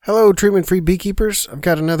Hello, treatment-free beekeepers. I've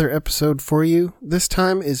got another episode for you. This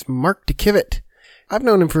time is Mark DeKivet. I've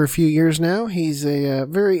known him for a few years now. He's a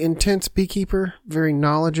very intense beekeeper, very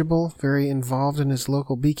knowledgeable, very involved in his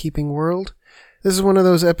local beekeeping world. This is one of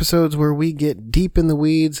those episodes where we get deep in the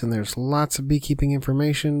weeds and there's lots of beekeeping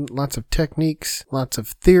information, lots of techniques, lots of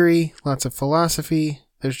theory, lots of philosophy.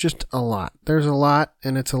 There's just a lot. There's a lot,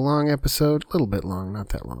 and it's a long episode. A little bit long, not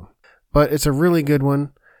that long. But it's a really good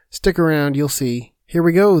one. Stick around, you'll see. Here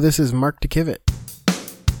we go. This is Mark DeKivet.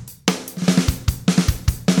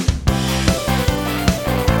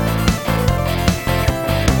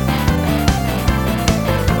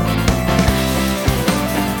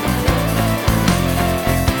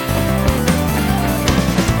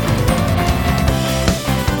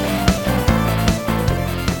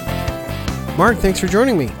 Mark, thanks for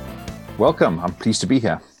joining me. Welcome. I'm pleased to be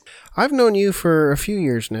here. I've known you for a few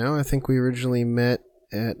years now. I think we originally met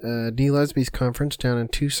at D. Lesby's conference down in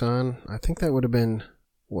Tucson. I think that would have been,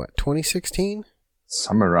 2016?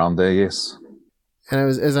 Somewhere around there, yes. And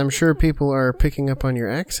as I'm sure people are picking up on your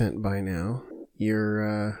accent by now,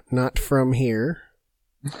 you're not from here.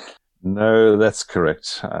 No, that's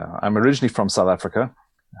correct. I'm originally from South Africa,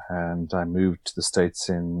 and I moved to the States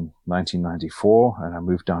in 1994, and I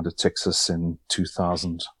moved down to Texas in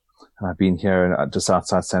 2000. And I've been here just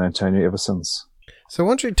outside San Antonio ever since. So why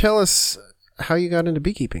don't you tell us how you got into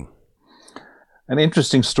beekeeping? An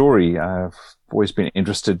interesting story. I've always been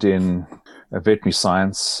interested in veterinary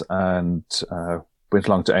science and went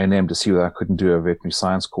along to A&M to see whether I couldn't do a veterinary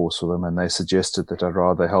science course for them, and they suggested that I'd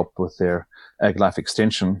rather help with their ag life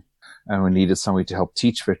extension, and we needed somebody to help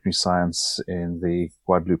teach veterinary science in the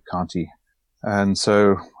Guadalupe County. And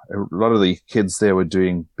so a lot of the kids there were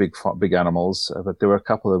doing big animals, but there were a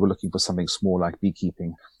couple that were looking for something small like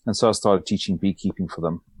beekeeping. And so I started teaching beekeeping for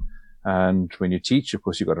them. And when you teach, of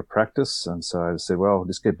course, you've got to practice. And so I said, well,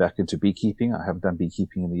 let's get back into beekeeping. I haven't done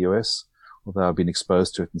beekeeping in the US, although I've been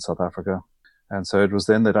exposed to it in South Africa. And so it was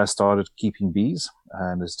then that I started keeping bees,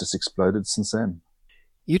 and it's just exploded since then.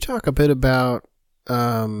 You talk a bit about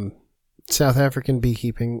South African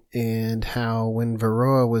beekeeping and how when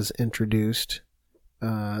Varroa was introduced,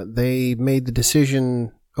 they made the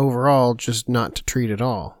decision overall just not to treat at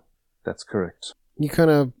all. That's correct. You kind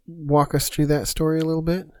of walk us through that story a little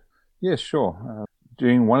bit? Yeah, sure.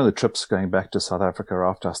 During one of the trips going back to South Africa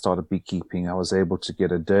after I started beekeeping, I was able to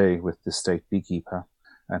get a day with the state beekeeper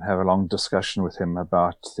and have a long discussion with him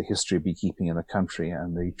about the history of beekeeping in the country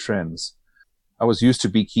and the trends. I was used to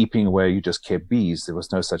beekeeping where you just kept bees. There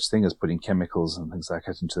was no such thing as putting chemicals and things like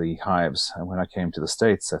that into the hives. And when I came to the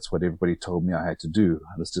States, that's what everybody told me I had to do.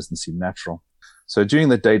 This doesn't seem natural. So during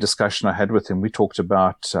the day discussion I had with him, we talked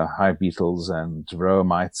about hive beetles and varroa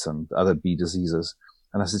mites and other bee diseases.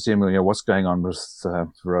 And I said to him, what's going on with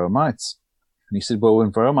varroa mites? And he said, well,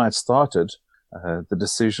 when varroa mites started, the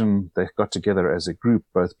decision, they got together as a group,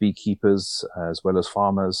 both beekeepers as well as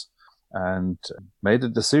farmers, and made a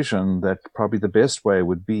decision that probably the best way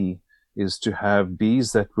would be is to have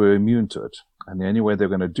bees that were immune to it. And the only way they're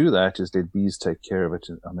going to do that is let bees take care of it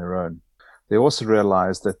on their own. They also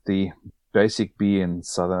realized that the basic bee in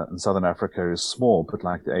southern Africa is small, but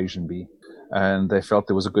like the Asian bee. And they felt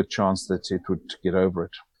there was a good chance that it would get over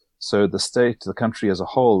it. So the country as a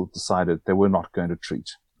whole decided they were not going to treat.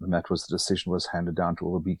 And that was the decision was handed down to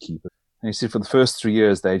all the beekeepers. And he said for the first 3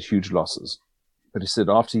 years, they had huge losses. But he said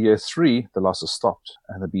after year 3, the losses stopped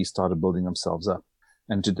and the bees started building themselves up.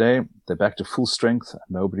 And today, they're back to full strength and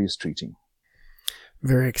nobody is treating.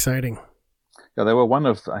 Very exciting. Yeah, they were one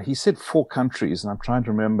of, he said 4 countries, and I'm trying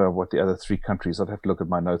to remember what the other 3 countries, I'd have to look at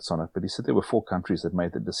my notes on it, but he said there were 4 countries that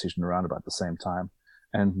made the decision around about the same time,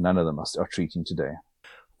 and none of them are treating today.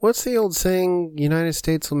 What's the old saying, United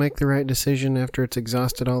States will make the right decision after it's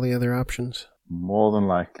exhausted all the other options? More than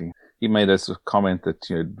likely. He made a comment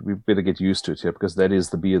that we better get used to it here because that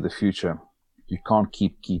is the bee of the future. You can't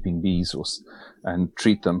keep keeping bees and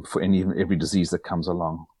treat them for every disease that comes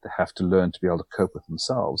along. They have to learn to be able to cope with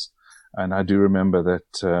themselves. And I do remember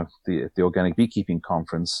that the Organic Beekeeping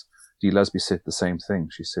Conference, Dee Lesby said the same thing.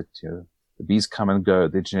 She said, the bees come and go,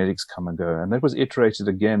 their genetics come and go. And that was iterated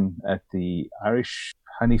again at the Irish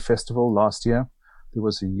Honey Festival last year. There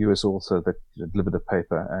was a US author that delivered a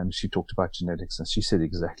paper, and she talked about genetics, and she said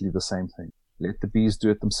exactly the same thing. Let the bees do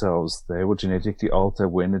it themselves. They will genetically alter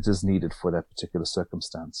when it is needed for that particular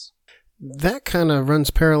circumstance. That kind of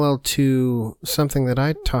runs parallel to something that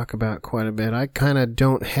I talk about quite a bit. I kind of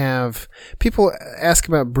don't have... People ask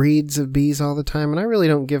about breeds of bees all the time, and I really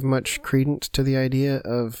don't give much credence to the idea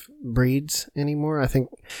of breeds anymore. I think...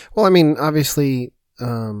 Well, I mean, obviously,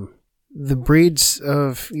 the breeds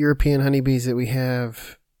of European honeybees that we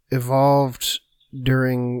have evolved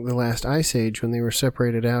during the last ice age when they were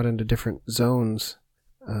separated out into different zones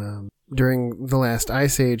during the last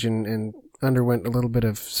ice age and underwent a little bit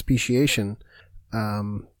of speciation.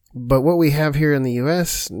 But what we have here in the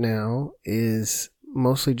U.S. now is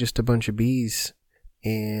mostly just a bunch of bees.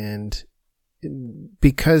 And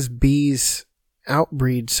because bees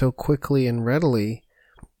outbreed so quickly and readily,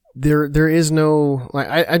 there is no, like,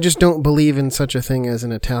 I just don't believe in such a thing as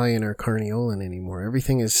an Italian or Carniolan anymore.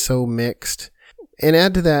 Everything is so mixed. And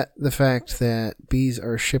add to that the fact that bees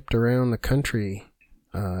are shipped around the country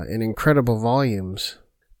in incredible volumes.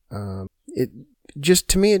 To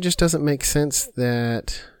me, it just doesn't make sense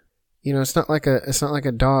that, it's not like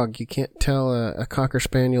a dog. You can't tell a Cocker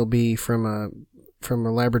Spaniel bee from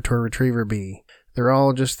a Labrador Retriever bee. They're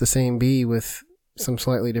all just the same bee with some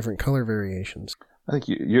slightly different color variations. I think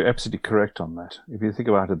you're absolutely correct on that. If you think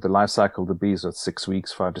about it, the life cycle of the bees are 6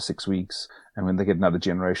 weeks, 5 to 6 weeks, and when they get another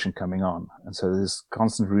generation coming on. And so there's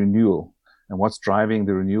constant renewal. And what's driving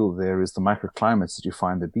the renewal there is the microclimates that you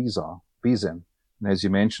find the bees in. And as you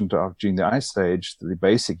mentioned, during the Ice Age, the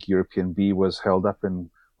basic European bee was held up in,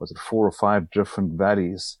 4 or 5 different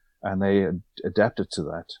valleys, and they adapted to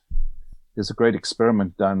that. There's a great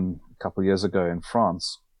experiment done a couple of years ago in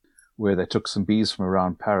France, where they took some bees from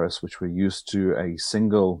around Paris, which were used to a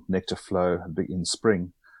single nectar flow in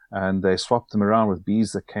spring, and they swapped them around with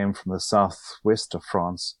bees that came from the southwest of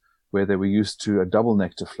France, where they were used to a double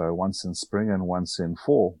nectar flow, once in spring and once in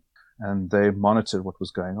fall. And they monitored what was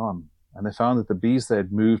going on. And they found that the bees that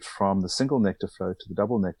had moved from the single nectar flow to the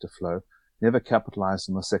double nectar flow never capitalized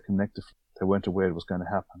on the second nectar flow. They weren't aware it was going to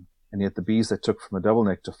happen. And yet the bees they took from the double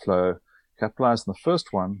nectar flow capitalized on the first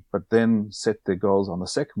one, but then set their goals on the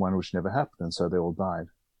second one, which never happened, and so they all died.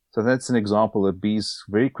 So that's an example that bees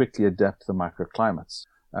very quickly adapt to the microclimates,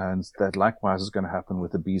 and that likewise is going to happen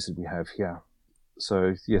with the bees that we have here.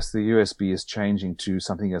 So yes, the US bee is changing to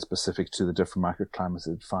something that's specific to the different microclimates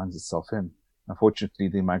it finds itself in. Unfortunately,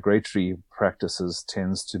 the migratory practices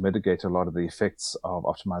tends to mitigate a lot of the effects of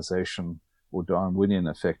optimization or Darwinian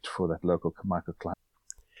effect for that local microclimate.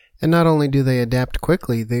 And not only do they adapt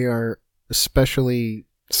quickly, they are especially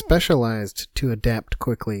specialized to adapt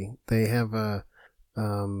quickly. They have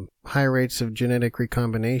high rates of genetic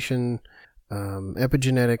recombination,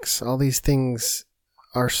 epigenetics. All these things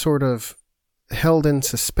are sort of held in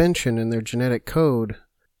suspension in their genetic code,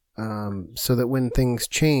 so that when things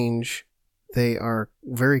change, they are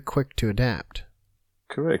very quick to adapt.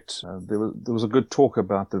 Correct. There was a good talk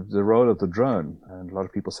about the role of the drone, and a lot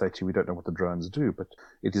of people say to you, we don't know what the drones do, but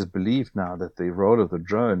it is believed now that the role of the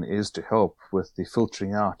drone is to help with the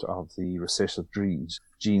filtering out of the recessive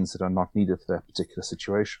genes that are not needed for that particular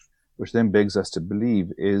situation, which then begs us to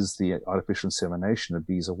believe is the artificial insemination of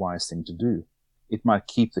bees a wise thing to do. It might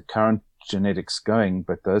keep the current genetics going,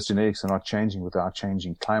 but those genetics are not changing without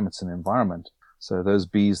changing climates and environment. So those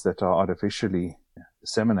bees that are artificially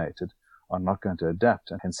disseminated are not going to adapt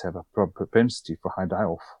and hence have a propensity for high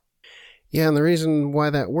die-off. Yeah, and the reason why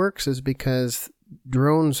that works is because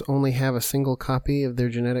drones only have a single copy of their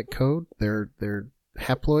genetic code. They're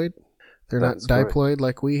haploid. They're That's not diploid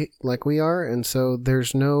like we are, and so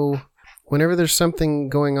whenever there's something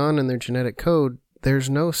going on in their genetic code, there's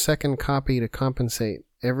no second copy to compensate.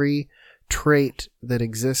 Every trait that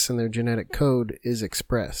exists in their genetic code is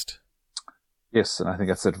expressed. Yes, and I think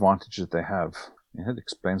that's the advantage that they have. It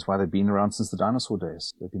explains why they've been around since the dinosaur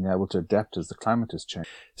days. They've been able to adapt as the climate has changed.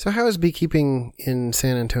 So how is beekeeping in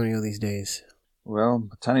San Antonio these days? Well,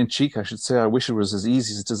 tongue-in-cheek, I should say, I wish it was as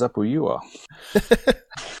easy as it is up where you are.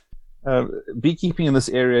 Beekeeping in this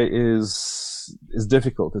area is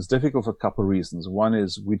difficult. It's difficult for a couple of reasons. One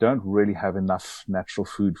is we don't really have enough natural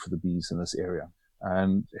food for the bees in this area.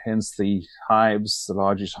 And hence the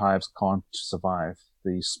largest hives can't survive.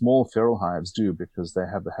 The small feral hives do, because they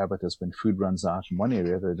have the habit as when food runs out in one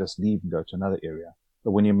area, they just leave and go to another area.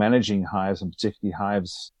 But when you're managing hives, and particularly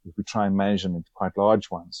hives, if we try and manage them into quite large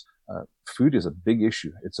ones, food is a big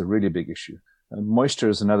issue. It's a really big issue. Moisture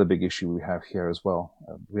is another big issue we have here as well.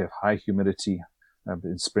 We have high humidity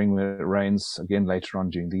in spring when it rains, again later on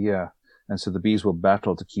during the year. And so the bees will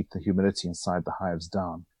battle to keep the humidity inside the hives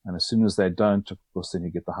down. And as soon as they don't, of course, then you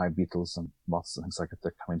get the hive beetles and moths and things like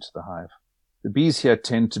that come into the hive. The bees here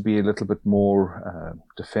tend to be a little bit more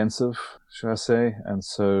defensive, shall I say, and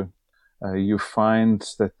so you find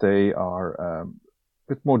that they are a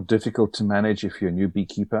bit more difficult to manage if you're a new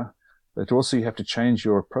beekeeper, but also you have to change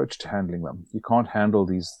your approach to handling them. You can't handle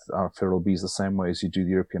our feral bees the same way as you do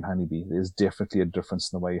the European honeybee. There's definitely a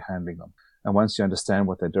difference in the way you're handling them. And once you understand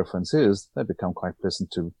what that difference is, they become quite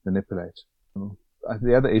pleasant to manipulate.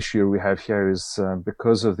 The other issue we have here is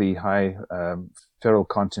because of the high feral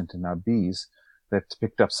content in our bees, they've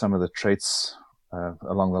picked up some of the traits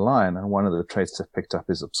along the line, and one of the traits they've picked up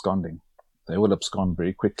is absconding. They will abscond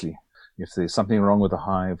very quickly. If there's something wrong with the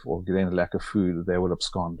hive or getting a lack of food, they will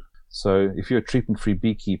abscond. So if you're a treatment-free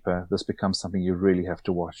beekeeper, this becomes something you really have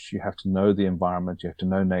to watch. You have to know the environment, you have to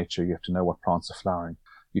know nature, you have to know what plants are flowering.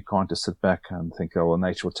 You can't just sit back and think, oh, well,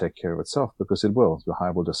 nature will take care of itself, because it will. The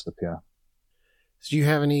hive will disappear. Do you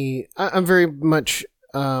have any... I'm very much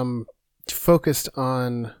focused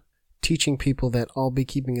on teaching people that all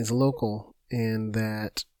beekeeping is local, and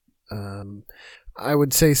that I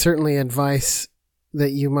would say certainly advice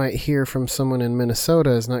that you might hear from someone in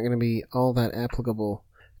Minnesota is not going to be all that applicable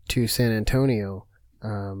to San Antonio.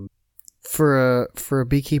 For a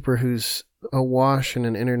beekeeper who's awash in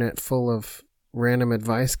an internet full of random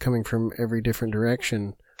advice coming from every different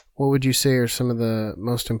direction, what would you say are some of the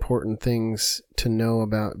most important things to know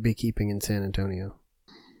about beekeeping in San Antonio?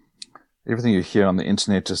 Everything you hear on the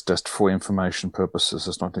internet is just for information purposes.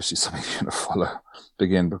 It's not necessarily something you're going to follow.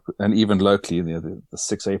 Again, and even locally, the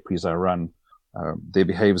 6 apiaries I run, their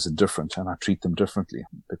behaviors are different, and I treat them differently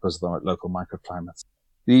because of the local microclimates.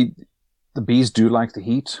 The bees do like the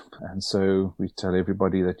heat, and so we tell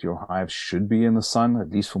everybody that your hive should be in the sun,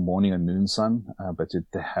 at least for morning and noon sun, but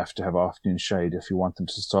they have to have afternoon shade if you want them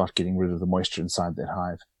to start getting rid of the moisture inside that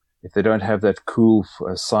hive. If they don't have that cool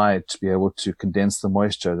side to be able to condense the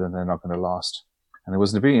moisture, then they're not going to last. And there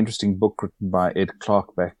was a very interesting book written by Ed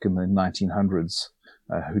Clark back in the 1900s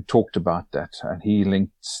who talked about that, and he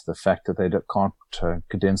linked the fact that they can't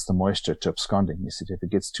condense the moisture to absconding. He said if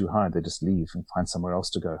it gets too high, they just leave and find somewhere else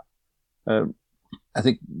to go. I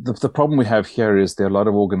think the problem we have here is there are a lot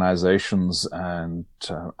of organizations and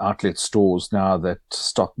outlet stores now that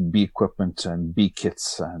stock bee equipment and bee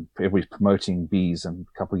kits, and everybody's promoting bees. And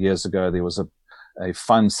a couple of years ago, there was a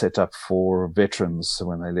fund set up for veterans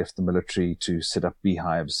when they left the military to set up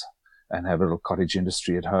beehives and have a little cottage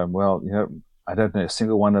industry at home. Well, I don't know a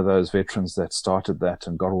single one of those veterans that started that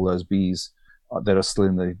and got all those bees that are still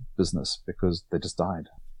in the business, because they just died.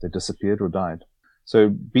 They disappeared or died. So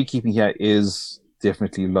beekeeping here is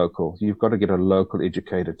definitely local. You've got to get a local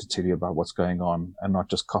educator to tell you about what's going on and not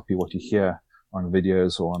just copy what you hear on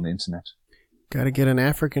videos or on the internet. Got to get an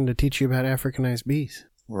African to teach you about Africanized bees.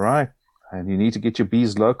 Right. And you need to get your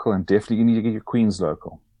bees local, and definitely you need to get your queens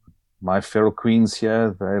local. My feral queens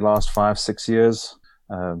here, they last 5-6 years.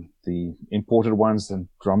 The imported ones that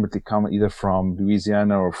predominantly come either from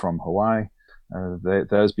Louisiana or from Hawaii.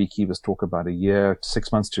 Those beekeepers talk about a year,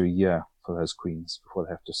 6 months to a year for those queens before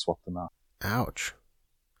they have to swap them out. Ouch.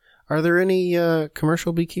 Are there any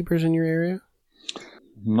commercial beekeepers in your area?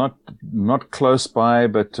 Not close by,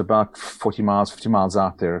 but about 50 miles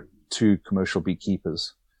out there are 2 commercial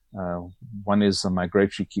beekeepers. One is a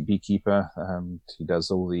migratory beekeeper. He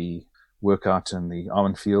does all the work out in the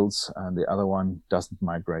almond fields, and the other one doesn't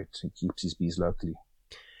migrate. He keeps his bees locally.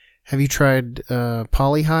 Have you tried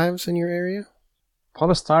polyhives in your area?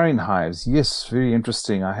 Polystyrene hives, yes, very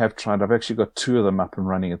interesting. I have tried. I've actually got 2 of them up and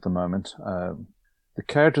running at the moment. The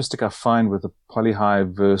characteristic I find with the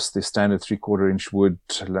polyhive versus the standard 3/4-inch wood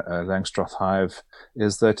Langstroth hive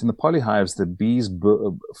is that in the polyhives, the bees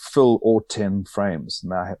fill all 10 frames.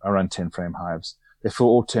 Now, I run 10-frame hives. They fill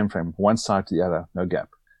all 10 frames, one side to the other, no gap.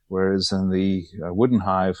 Whereas in the wooden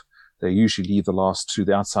hive, they usually leave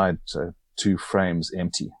the outside 2 frames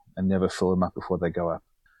empty and never fill them up before they go up.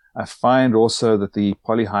 I find also that the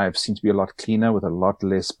polyhives seem to be a lot cleaner with a lot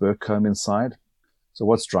less burr comb inside. So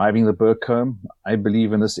what's driving the burr comb? I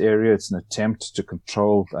believe in this area, it's an attempt to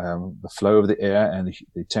control the flow of the air and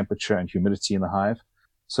the temperature and humidity in the hive.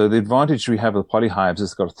 So the advantage we have with polyhives is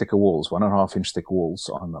it's got thicker walls, 1.5-inch thick walls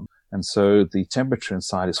on them. And so the temperature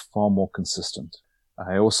inside is far more consistent.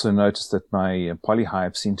 I also noticed that my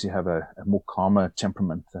polyhives seem to have a more calmer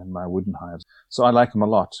temperament than my wooden hives. So I like them a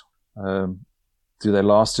lot. Do they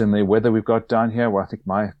last in the weather we've got down here? Well, I think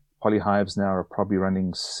my polyhives now are probably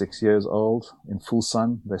running 6 years old in full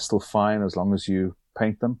sun. They're still fine as long as you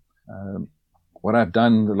paint them. What I've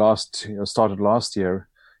done started last year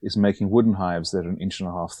is making wooden hives that are 1.5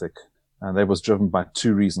 inches thick. And that was driven by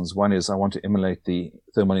 2 reasons. One is I want to emulate the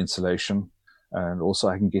thermal insulation, and also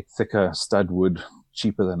I can get thicker stud wood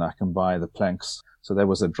cheaper than I can buy the planks. So that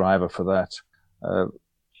was a driver for that.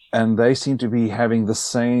 And they seem to be having the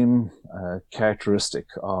same characteristic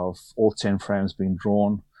of all 10 frames being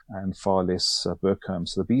drawn and far less burr comb.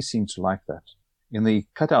 So the bees seem to like that. In the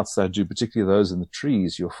cutouts that I do, particularly those in the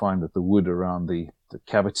trees, you'll find that the wood around the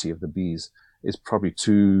cavity of the bees is probably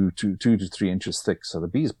 2 to 3 inches thick. So the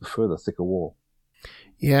bees prefer the thicker wall.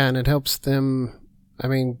 Yeah, and it helps them. I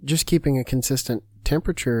mean, just keeping a consistent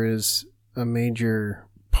temperature is a major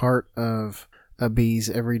part of a bee's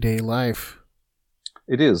everyday life.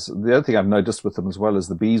 It is. The other thing I've noticed with them as well is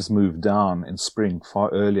the bees move down in spring far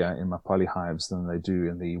earlier in my poly hives than they do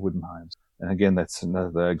in the wooden hives. And again, that's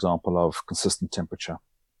another example of consistent temperature.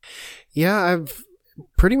 Yeah,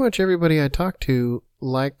 pretty much everybody I talk to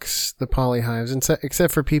likes the poly hives,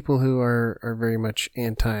 except for people who are very much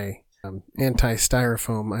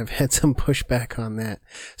anti-styrofoam. I've had some pushback on that.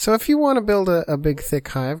 So if you want to build a big thick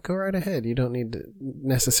hive, go right ahead. You don't need to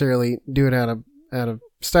necessarily do it out of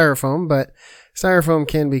styrofoam, but styrofoam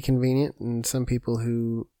can be convenient, and some people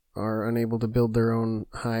who are unable to build their own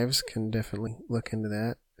hives can definitely look into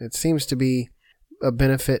that. It seems to be a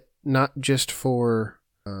benefit not just for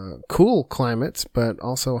cool climates, but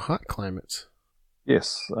also hot climates.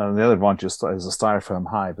 Yes, the other advantage is a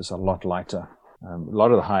styrofoam hive is a lot lighter. A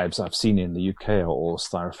lot of the hives I've seen in the UK are all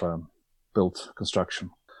styrofoam built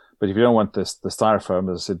construction. But if you don't want the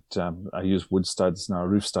styrofoam, as I said, I use wood studs now,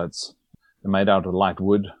 roof studs. They're made out of light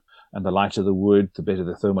wood, and the lighter the wood, the better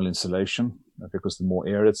the thermal insulation, because the more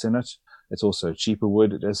air it's in it. It's also cheaper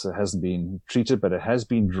wood. It hasn't been treated, but it has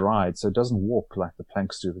been dried, so it doesn't warp like the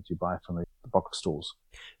planks do that you buy from the box stores.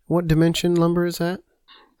 What dimension lumber is that?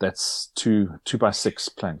 That's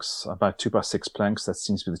 2x6 planks. I buy 2x6 planks. That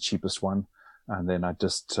seems to be the cheapest one. And then I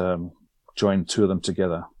just joined two of them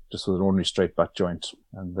together, just with an ordinary straight butt joint.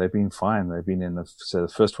 And they've been fine. They've been the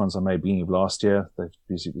first ones I made beginning of last year.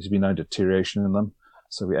 There's been no deterioration in them.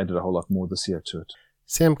 So we added a whole lot more this year to it.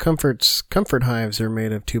 Sam Comfort's comfort hives are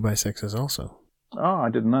made of 2x6s also. Oh, I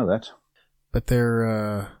didn't know that. But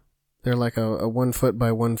they're like a 1 foot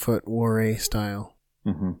by 1 foot Warray style.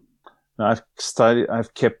 Mm-hmm. Now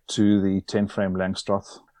I've kept to the 10 frame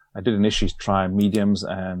Langstroth. I did initially try mediums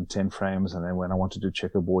and 10 frames, and then when I wanted to do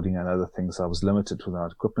checkerboarding and other things, I was limited with the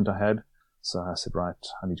equipment I had. So I said, right,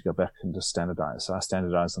 I need to go back and just standardize. So I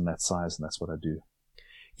standardized on that size, and that's what I do.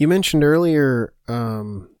 You mentioned earlier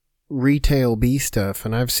retail bee stuff,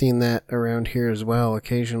 and I've seen that around here as well.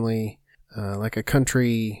 Occasionally, like a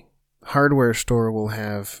country hardware store will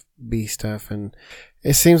have bee stuff, and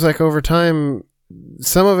it seems like over time,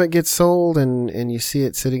 some of it gets sold, and you see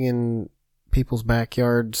it sitting in people's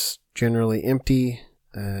backyards, generally empty,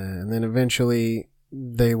 and then eventually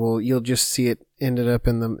you'll just see it ended up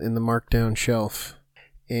in the markdown shelf.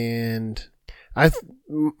 And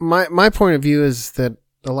my point of view is that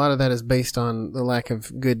a lot of that is based on the lack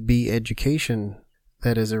of good bee education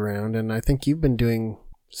that is around, and I think you've been doing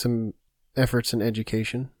some efforts in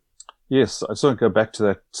education. Yes, I just want to go back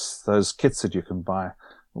to those kits that you can buy.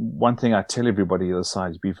 One thing I tell everybody the other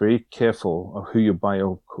side, be very careful of who you buy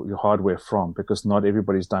your hardware from, because not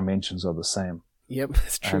everybody's dimensions are the same. Yep,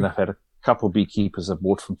 that's true. And I've had a couple of beekeepers that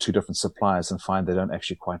bought from two different suppliers and find they don't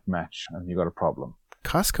actually quite match, and you've got a problem.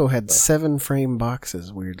 Costco had 7 frame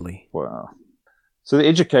boxes, weirdly. Wow. So the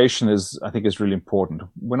education I think is really important.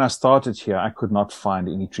 When I started here, I could not find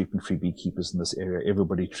any treatment-free beekeepers in this area.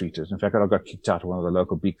 Everybody treated. In fact, I got kicked out of one of the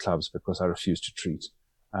local bee clubs because I refused to treat.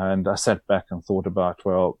 And I sat back and thought about,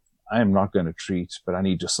 well, I am not going to treat, but I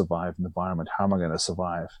need to survive in the environment. How am I going to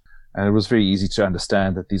survive? And it was very easy to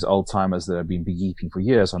understand that these old timers that have been beekeeping for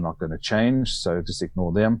years are not going to change. So just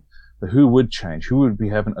ignore them. But who would change? Who would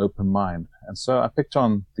have an open mind? And so I picked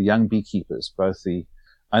on the young beekeepers, both the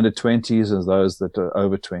under 20s and those that are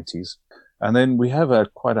over 20s. And then we have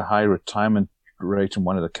quite a high retirement rate in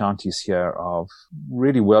one of the counties here of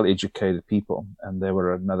really well-educated people. And they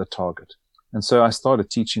were another target. And so I started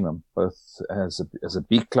teaching them both as a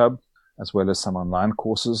bee club, as well as some online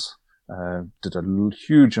courses. Did a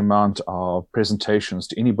huge amount of presentations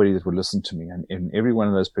to anybody that would listen to me. And in every one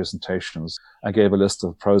of those presentations, I gave a list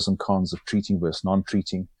of pros and cons of treating versus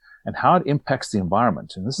non-treating and how it impacts the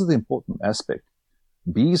environment. And this is the important aspect.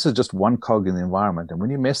 Bees are just one cog in the environment. And when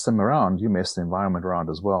you mess them around, you mess the environment around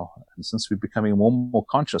as well. And since we're becoming more and more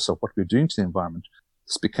conscious of what we're doing to the environment,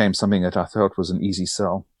 this became something that I felt was an easy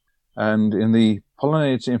sell. And in the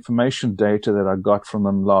pollinator information data that I got from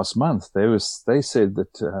them last month, they said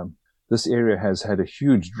that this area has had a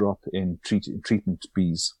huge drop in treatment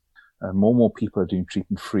bees. More and more people are doing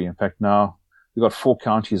treatment-free. In fact, now we've got 4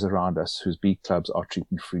 counties around us whose bee clubs are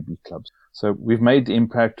treatment-free bee clubs. So we've made the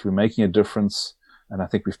impact, we're making a difference, and I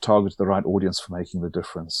think we've targeted the right audience for making the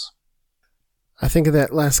difference. I think of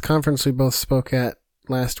that last conference we both spoke at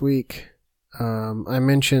last week. I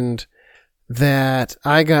mentioned that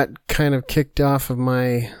I got kind of kicked off of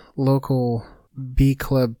my local bee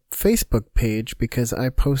club Facebook page because I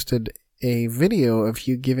posted a video of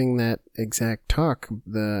you giving that exact talk,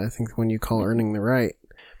 I think the one you call Earning the Right.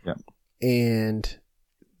 Yeah. And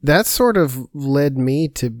that sort of led me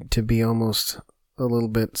to be almost a little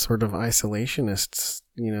bit sort of isolationist,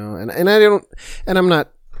 and I'm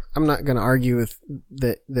I'm not going to argue with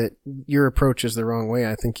that your approach is the wrong way.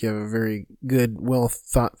 I think you have a very good, well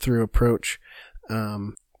thought through approach.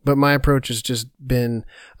 But my approach has just been,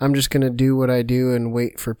 I'm just going to do what I do and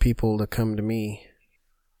wait for people to come to me.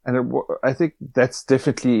 And I think that's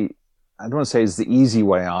definitely, I don't want to say it's the easy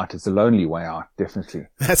way out. It's the lonely way out, definitely.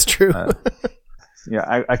 That's true.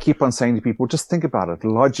 I keep on saying to people, just think about it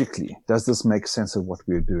logically. Does this make sense of what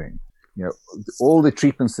we're doing? All the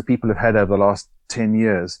treatments that people have had over the last 10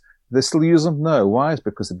 years, they still use them? No. Why? It's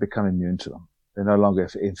because they've become immune to them. They're no longer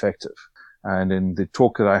effective. And in the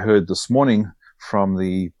talk that I heard this morning from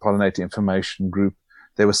the Pollinator Information Group,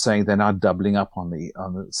 they were saying they're now doubling up on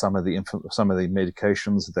some of the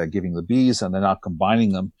medications that they're giving the bees, and they're now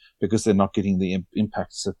combining them because they're not getting the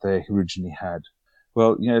impacts that they originally had.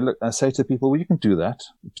 Well, look, I say to people, well, you can do that,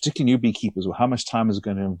 particularly new beekeepers. Well, how much time is it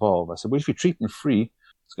going to involve? I said, well, if you're treatment free,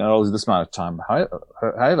 it's going to hold this amount of time.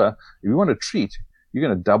 However, if you want to treat, you're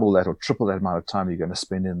going to double that or triple that amount of time you're going to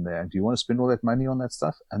spend in there. And do you want to spend all that money on that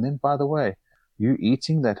stuff? And then, by the way, you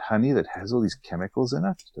eating that honey that has all these chemicals in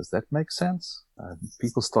it, does that make sense?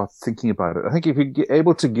 People start thinking about it. I think if you're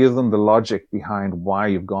able to give them the logic behind why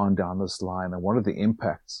you've gone down this line and what are the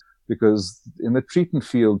impacts, because in the treatment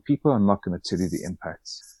field, people are not going to tell you the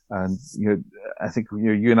impacts. And, I think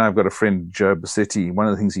you and I have got a friend, Joe Bassetti. One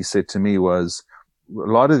of the things he said to me was, a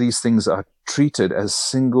lot of these things are treated as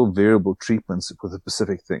single variable treatments with a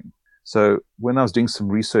specific thing. So when I was doing some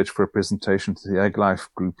research for a presentation to the AgLife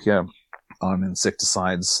group here on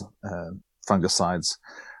insecticides, fungicides,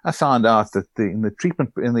 I found out that in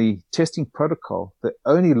the testing protocol, they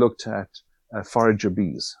only looked at forager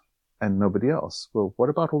bees and nobody else. Well, what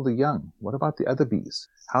about all the young? What about the other bees?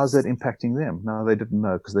 How is that impacting them? No, they didn't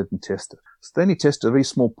know because they didn't test it. So they only tested a very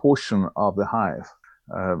small portion of the hive.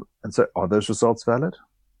 And so are those results valid?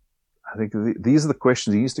 I think these are the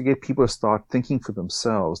questions. You used to get people to start thinking for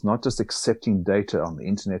themselves, not just accepting data on the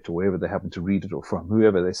internet or wherever they happen to read it or from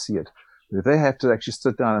whoever they see it. But if they have to actually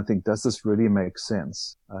sit down and think, does this really make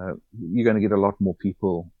sense? You're going to get a lot more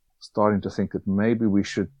people starting to think that maybe we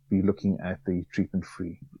should be looking at the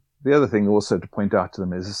treatment-free. The other thing also to point out to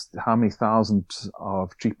them is how many thousands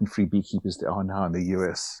of treatment-free beekeepers there are now in the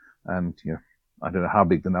US. And, I don't know how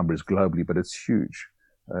big the number is globally, but it's huge.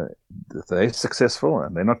 If they're successful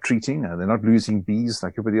and they're not treating and they're not losing bees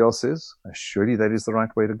like everybody else is, surely that is the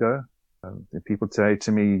right way to go. People say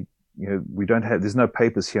to me, there's no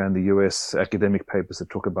papers here in the US, academic papers that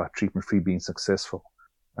talk about treatment-free being successful.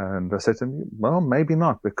 And I said to them, well, maybe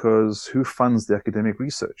not, because who funds the academic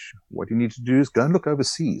research? What you need to do is go and look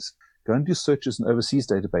overseas. Go and do searches in overseas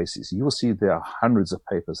databases. You will see there are hundreds of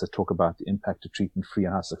papers that talk about the impact of treatment-free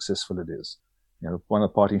and how successful it is. One of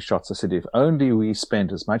the parting shots, I said, if only we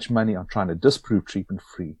spent as much money on trying to disprove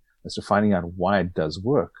treatment-free as to finding out why it does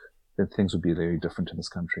work, then things would be very different in this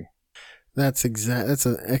country. That's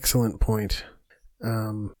an excellent point.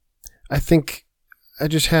 I think I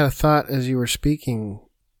just had a thought as you were speaking.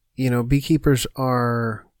 Beekeepers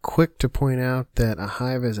are quick to point out that a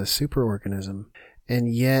hive is a superorganism,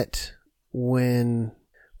 and yet when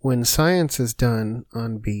science is done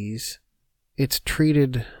on bees, it's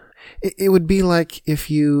treated. It would be like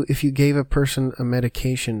if you gave a person a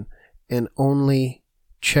medication and only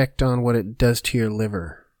checked on what it does to your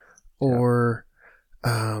liver, or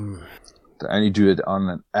they only do it on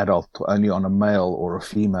an adult, only on a male or a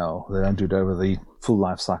female. They don't do it over the full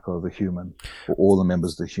life cycle of the human or all the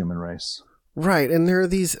members of the human race. Right, and there are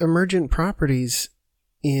these emergent properties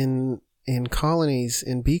in colonies,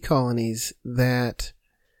 in bee colonies, that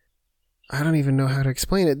I don't even know how to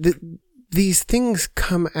explain it. These things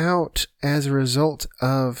come out as a result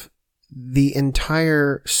of the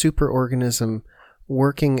entire superorganism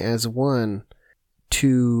working as one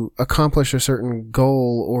to accomplish a certain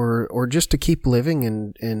goal or just to keep living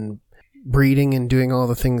and breeding and doing all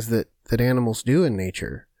the things that animals do in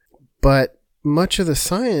nature. But much of the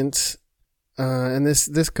science, and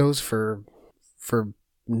this goes for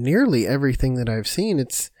nearly everything that I've seen,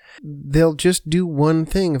 they'll just do one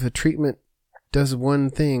thing. If a treatment does one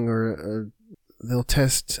thing, or they'll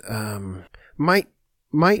test mite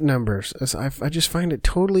numbers. I just find it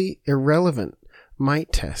totally irrelevant.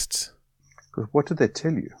 Mite tests. Because what did they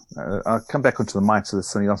tell you? I'll come back onto the mites, so that's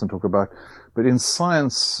something else to talk about. But in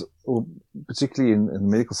science, or particularly in the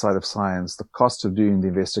medical side of science, the cost of doing the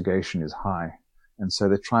investigation is high. And so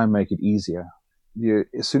they try and make it easier.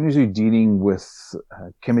 As soon as you're dealing with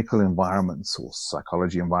chemical environments or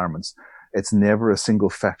psychology environments, it's never a single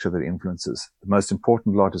factor that influences. The most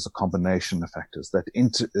important lot is a combination of factors, that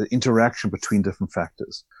interaction between different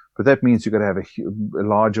factors. But that means you've got to have a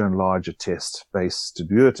larger and larger test base to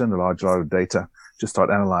do it, and a larger lot of data to start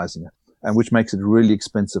analyzing it. and which makes it really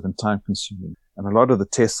expensive and time consuming. And a lot of the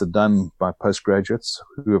tests are done by postgraduates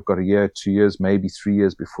who have got a year, 2 years, maybe 3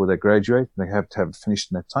 years before they graduate. They have to have it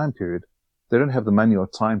finished in that time period. They don't have the money or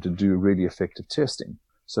time to do really effective testing.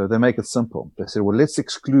 So they make it simple. They say, well, let's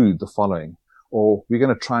exclude the following, or we're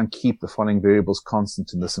going to try and keep the following variables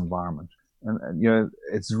constant in this environment. And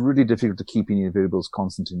it's really difficult to keep any variables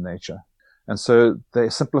constant in nature. And so they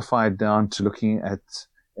simplify it down to looking at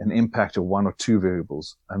an impact of one or two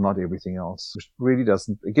variables and not everything else, which really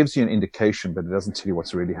it gives you an indication, but it doesn't tell you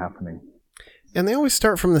what's really happening. And they always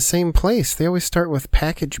start from the same place. They always start with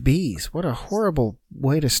package bees. What a horrible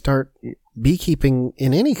way to start beekeeping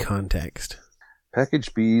in any context.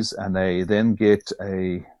 Package bees, and they then get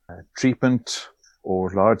a treatment or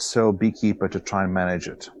large cell beekeeper to try and manage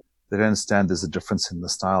it. They don't understand there's a difference in the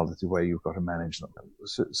style, the way you've got to manage them.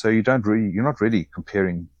 So you're not really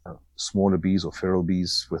comparing smaller bees or feral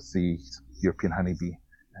bees with the European honeybee.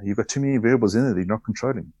 You've got too many variables in there that you're not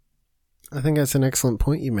controlling. I think that's an excellent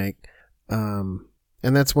point you make. And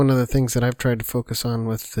that's one of the things that I've tried to focus on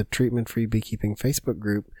with the Treatment Free Beekeeping Facebook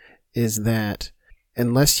group, is that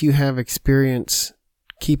unless you have experience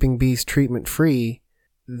keeping bees treatment free,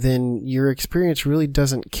 then your experience really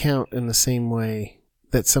doesn't count in the same way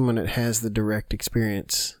that someone that has the direct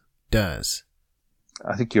experience does.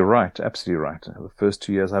 I think you're right, absolutely right. The first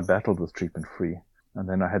 2 years I battled with treatment free, and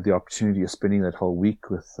then I had the opportunity of spending that whole week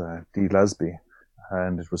with Dee Lusby,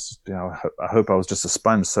 and it was, I hope I was just a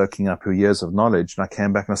sponge soaking up her years of knowledge, and I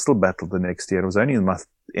came back and I still battled the next year. It was only in the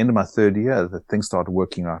end of my third year that things started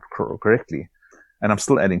working out correctly, and I'm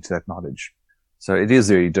still adding to that knowledge. So it is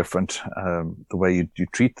very different, the way you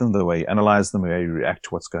treat them, the way you analyze them, the way you react to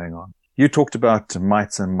what's going on. You talked about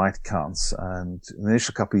mites and mite counts, and in the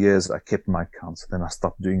initial couple of years, I kept mite counts. Then I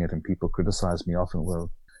stopped doing it, and people criticized me often.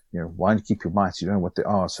 Well, why do you keep your mites? You don't know what they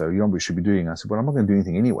are, so you know what we should be doing. I said, well, I'm not going to do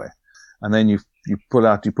anything anyway. And then you put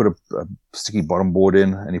a sticky bottom board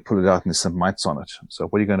in, and you pull it out, and there's some mites on it. So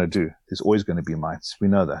what are you going to do? There's always going to be mites. We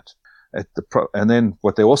know that. And then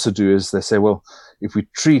what they also do is they say, well, if we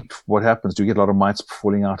treat, what happens? Do you get a lot of mites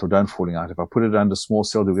falling out or don't falling out? If I put it under small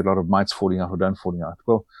cell, do we get a lot of mites falling out or don't falling out?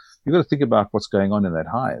 Well, you've got to think about what's going on in that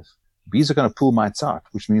hive. Bees are going to pull mites out,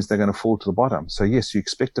 which means they're going to fall to the bottom. So yes, you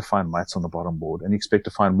expect to find mites on the bottom board, and you expect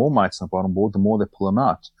to find more mites on the bottom board the more they pull them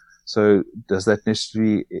out. So does that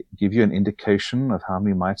necessarily give you an indication of how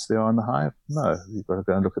many mites there are in the hive? No. You've got to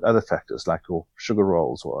go and look at other factors like your sugar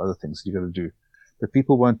rolls or other things that you've got to do. But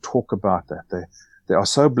people won't talk about that. They are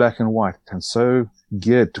so black and white and so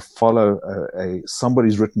geared to follow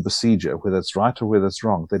somebody's written procedure, whether it's right or whether it's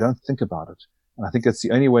wrong. They don't think about it. And I think that's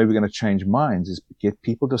the only way we're going to change minds, is get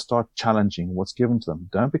people to start challenging what's given to them.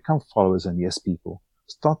 Don't become followers and yes people.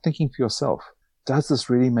 Start thinking for yourself. Does this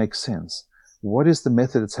really make sense? What is the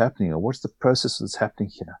method that's happening, or what's the process that's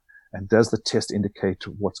happening here? And does the test indicate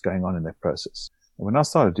what's going on in that process? And when I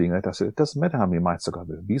started doing that, I said, it doesn't matter how many mites I got.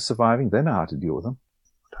 The bees surviving, they know how to deal with them.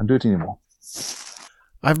 Don't do it anymore.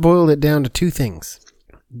 I've boiled it down to two things: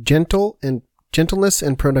 gentleness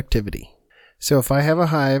and productivity. So if I have a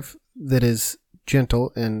hive that is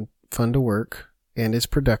gentle and fun to work and is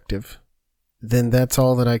productive, then that's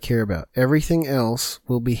all that I care about. Everything else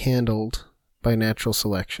will be handled by natural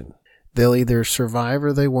selection. They'll either survive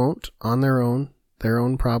or they won't on their own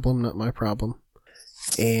problem, not my problem.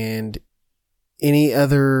 And any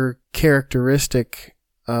other characteristic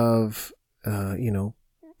of,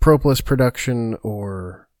 propolis production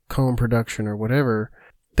or comb production or whatever,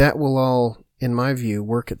 that will all, in my view,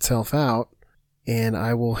 work itself out, and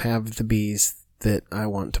I will have the bees that I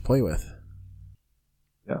want to play with.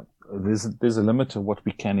 Yeah, there's a limit to what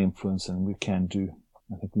we can influence and we can do.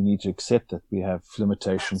 I think we need to accept that we have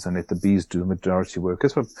limitations and let the bees do the majority work.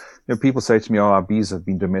 That's what people say to me, our bees have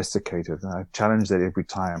been domesticated. And I challenge that every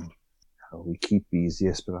time. We keep bees,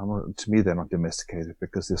 yes, but to me they're not domesticated,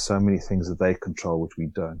 because there's so many things that they control which we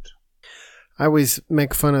don't. I always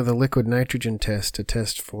make fun of the liquid nitrogen test to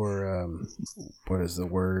test for, what is the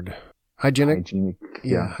word? Hygienic.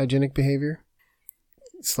 Yeah, hygienic behavior.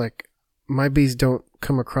 It's like my bees don't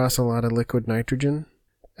come across a lot of liquid nitrogen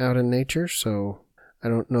out in nature, so I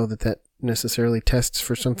don't know that necessarily tests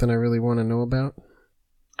for something I really want to know about.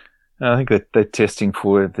 I think that they're testing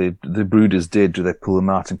for the brood is dead. Do they pull them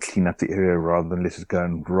out and clean up the area rather than let it go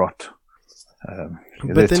and rot?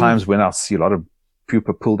 There are times when I'll see a lot of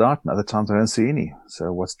pupa pulled out, and other times I don't see any.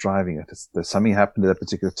 So what's driving it? There's something happened at that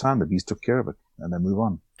particular time. The bees took care of it, and they move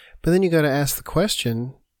on. But then you got to ask the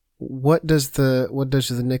question: what does the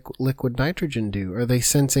liquid nitrogen do? Are they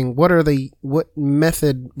sensing? What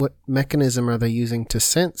mechanism are they using to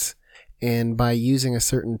sense? And by using a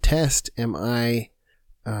certain test, am I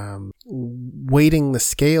weighting the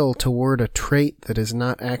scale toward a trait that is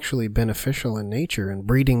not actually beneficial in nature and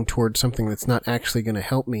breeding towards something that's not actually going to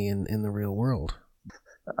help me in the real world.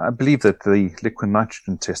 I believe that the liquid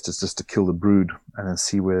nitrogen test is just to kill the brood and then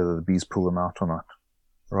see whether the bees pull them out or not,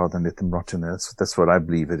 rather than let them rot in there. That's what I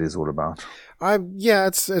believe it is all about. Yeah,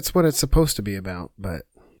 it's what it's supposed to be about, but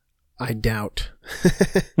I doubt.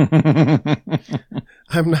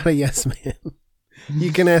 I'm not a yes man.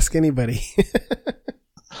 You can ask anybody.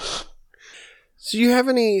 So do you have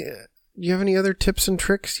any other tips and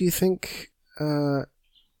tricks you think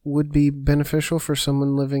would be beneficial for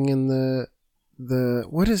someone living in the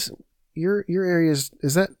what is your area, is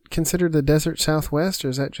that considered the desert Southwest, or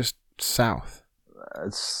is that just south?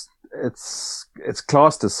 It's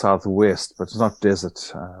classed as southwest, but it's not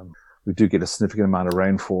desert. We do get a significant amount of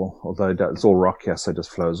rainfall, although it's all rock here, so it just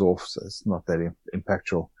flows off, so it's not that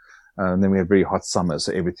impactful. And then we have very hot summers,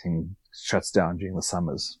 so everything shuts down during the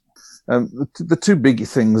summers. The two big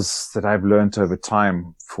things that I've learned over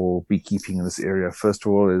time for beekeeping in this area, first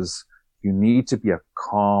of all, is you need to be a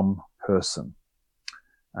calm person.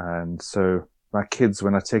 And so my kids,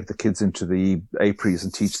 when I take the kids into the apiaries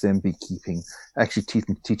and teach them beekeeping, actually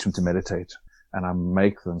teach them to meditate. And I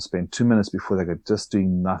make them spend 2 minutes before they go just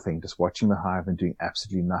doing nothing, just watching the hive and doing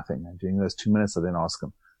absolutely nothing. And during those 2 minutes, I then ask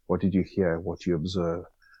them, what did you hear? What do you observe?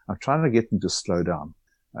 I'm trying to get them to slow down.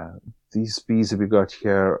 These bees that we got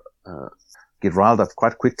here get riled up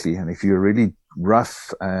quite quickly. And if you're really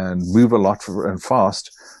rough and move a lot and fast,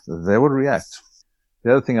 they will react.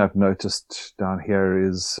 The other thing I've noticed down here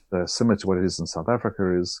is similar to what it is in South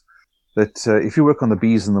Africa, is that if you work on the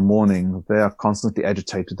bees in the morning, they are constantly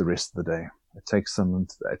agitated the rest of the day. It takes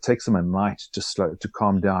them a night to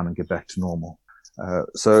calm down and get back to normal.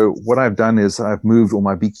 So what I've done is I've moved all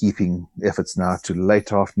my beekeeping efforts now to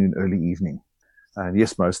late afternoon, early evening. And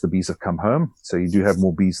yes, most of the bees have come home, so you do have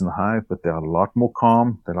more bees in the hive, but they're a lot more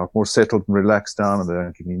calm, they're a lot more settled and relaxed down, and they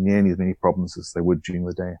don't give me nearly as many problems as they would during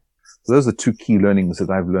the day. So those are two key learnings that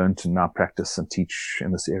I've learned to now practice and teach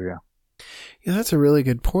in this area. Yeah, that's a really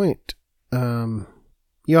good point.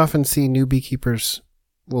 You often see new beekeepers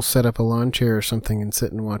will set up a lawn chair or something and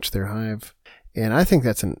sit and watch their hive. And I think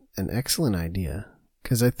that's an excellent idea,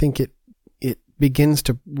 because I think it begins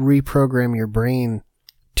to reprogram your brain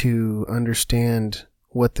to understand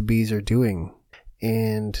what the bees are doing.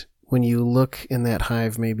 And when you look in that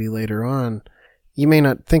hive maybe later on, you may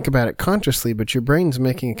not think about it consciously, but your brain's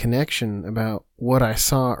making a connection about what I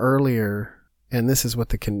saw earlier, and this is what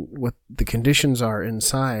the conditions are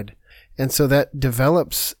inside. And so that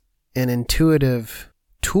develops an intuitive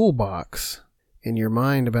toolbox in your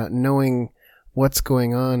mind about knowing what's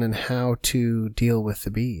going on and how to deal with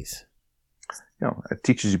the bees. It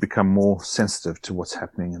teaches you to become more sensitive to what's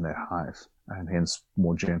happening in that hive, and hence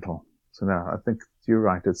more gentle. So now I think you're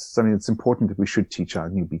right. It's something that's important that we should teach our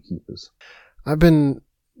new beekeepers. I've been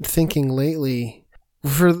thinking lately,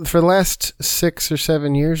 for the last 6 or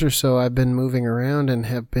 7 years or so, I've been moving around and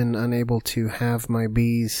have been unable to have my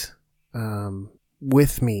bees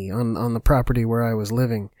with me on the property where I was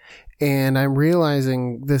living. And I'm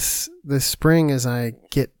realizing this spring, as I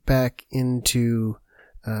get back into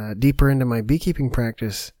deeper into my beekeeping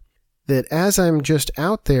practice, that as I'm just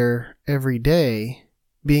out there every day,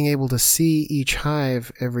 being able to see each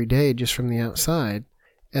hive every day just from the outside,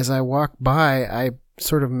 as I walk by, I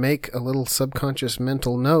sort of make a little subconscious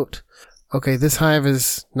mental note. Okay, this hive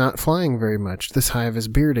is not flying very much. This hive is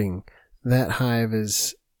bearding. That hive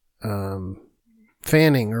is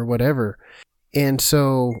fanning or whatever. And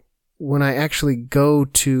so when I actually go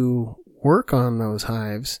to work on those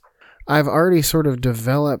hives, I've already sort of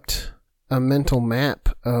developed a mental map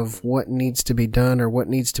of what needs to be done or what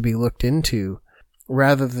needs to be looked into,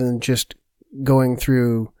 rather than just going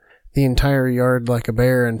through the entire yard like a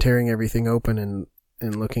bear and tearing everything open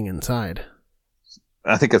and looking inside.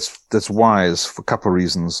 I think that's wise for a couple of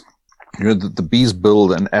reasons. The bees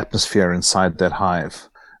build an atmosphere inside that hive,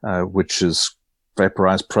 which is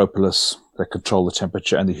vaporized propolis that control the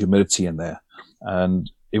temperature and the humidity in there. And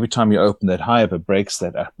every time you open that hive, it breaks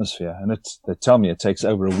that atmosphere. And they tell me it takes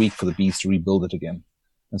over a week for the bees to rebuild it again.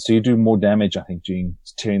 And so you do more damage, I think, doing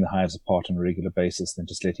tearing the hives apart on a regular basis than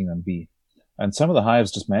just letting them be. And some of the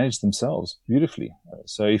hives just manage themselves beautifully.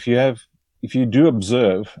 So if you do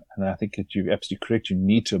observe, and I think that you're absolutely correct, you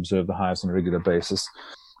need to observe the hives on a regular basis.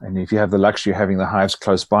 And if you have the luxury of having the hives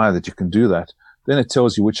close by that you can do that, then it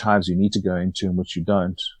tells you which hives you need to go into and which you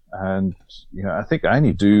don't. And, I think I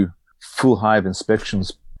only do full hive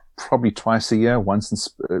inspections probably twice a year, once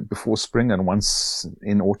before spring and once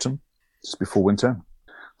in autumn, just before winter.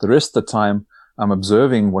 The rest of the time, I'm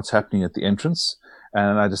observing what's happening at the entrance,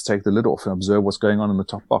 and I just take the lid off and observe what's going on in the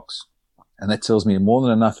top box. And that tells me more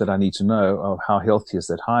than enough that I need to know of how healthy is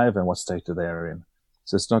that hive and what state they are in.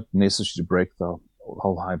 So it's not necessary to break the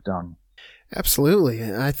whole hive down. Absolutely.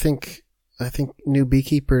 I think new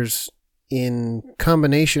beekeepers, in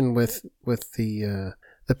combination with the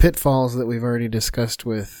pitfalls that we've already discussed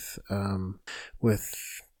with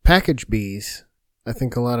package bees, I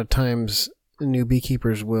think a lot of times new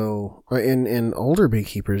beekeepers will, and older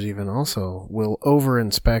beekeepers even also, will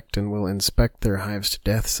over-inspect and will inspect their hives to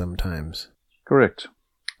death sometimes. Correct.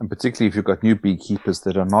 And particularly if you've got new beekeepers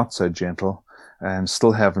that are not so gentle and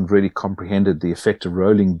still haven't really comprehended the effect of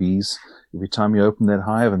rolling bees. Every time you open that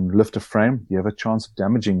hive and lift a frame, you have a chance of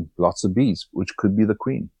damaging lots of bees, which could be the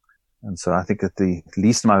queen. And so I think that the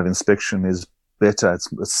least amount of inspection is better. It's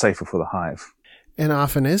safer for the hive. And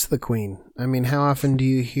often is the queen. I mean, how often do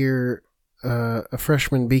you hear a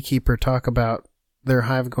freshman beekeeper talk about their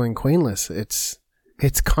hive going queenless?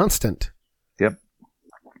 It's constant. Yep.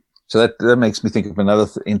 So that makes me think of another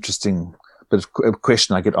interesting bit of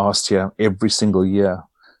question I get asked here every single year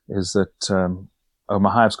is that, my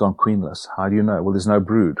hive's gone queenless. How do you know? Well, there's no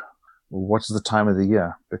brood. Well, what is the time of the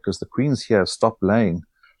year? Because the queens here stop laying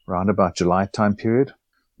around about July time period.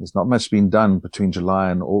 There's not much being done between July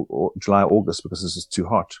and August because this is too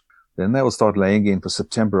hot. Then they will start laying again for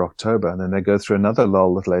September, October, and then they go through another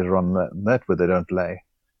lull later on that where they don't lay.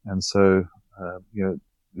 And so, you'll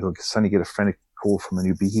suddenly get a frantic call from a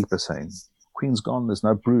new beekeeper saying, queen's gone, there's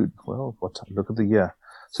no brood. Well, look at the year.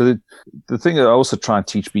 So the thing that I also try and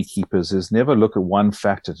teach beekeepers is never look at one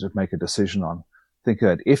factor to make a decision on. Think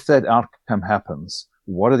that if that outcome happens,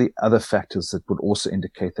 what are the other factors that would also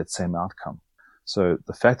indicate that same outcome? So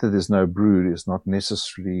the fact that there's no brood is not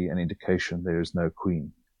necessarily an indication there is no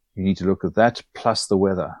queen. You need to look at that plus the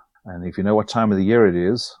weather. And if you know what time of the year it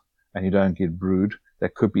is and you don't get brood,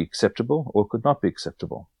 that could be acceptable or could not be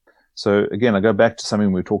acceptable. So again, I go back to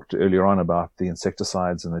something we talked earlier on about the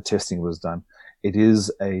insecticides and the testing was done. It's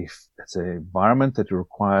an environment that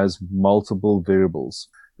requires multiple variables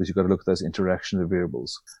because you've got to look at those interaction of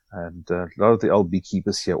variables. And a lot of the old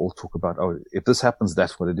beekeepers here all talk about, if this happens,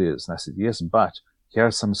 that's what it is. And I said, yes, but here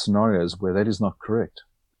are some scenarios where that is not correct.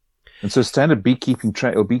 And so standard beekeeping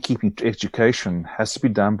beekeeping education has to be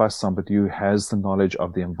done by somebody who has the knowledge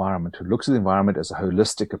of the environment, who looks at the environment as a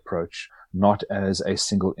holistic approach, not as a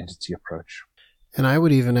single entity approach. And I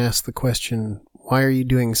would even ask the question, why are you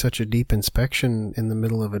doing such a deep inspection in the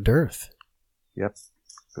middle of a dearth? Yep,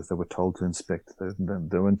 because they were told to inspect.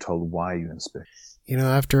 They weren't told why you inspect.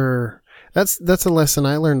 That's a lesson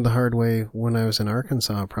I learned the hard way when I was in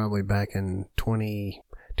Arkansas, probably back in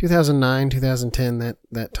 2009, 2010,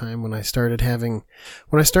 that time when I started having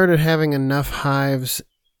enough hives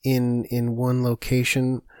in one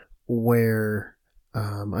location where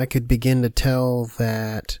I could begin to tell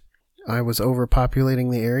that I was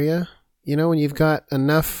overpopulating the area. When you've got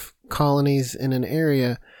enough colonies in an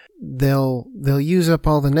area, they'll use up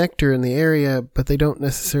all the nectar in the area, but they don't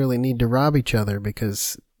necessarily need to rob each other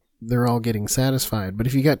because they're all getting satisfied. But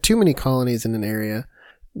if you got too many colonies in an area,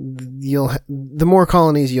 the more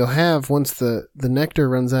colonies you'll have, once the nectar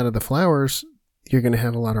runs out of the flowers, you're going to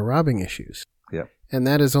have a lot of robbing issues. Yeah. And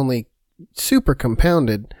that is only super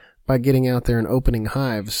compounded by getting out there and opening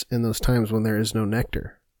hives in those times when there is no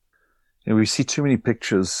nectar. We see too many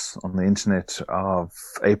pictures on the internet of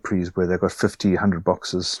apiaries where they've got 50, 100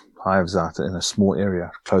 boxes, hives out in a small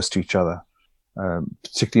area close to each other.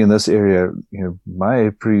 Particularly in this area, my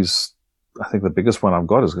apiaries, I think the biggest one I've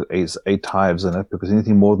got is 8 hives in it, because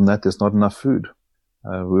anything more than that, there's not enough food.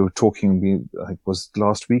 We were talking, I think it was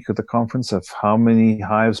last week at the conference, of how many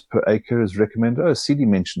hives per acre is recommended. CD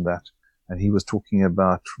mentioned that. And he was talking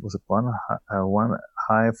about, was it one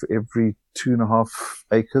hive for every 2.5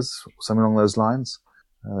 acres, something along those lines.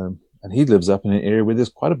 And he lives up in an area where there's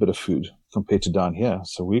quite a bit of food compared to down here.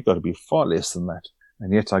 So we've got to be far less than that.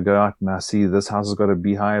 And yet I go out and I see this house has got a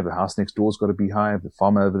beehive, the house next door's got a beehive, the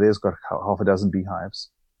farmer over there's got half a dozen beehives.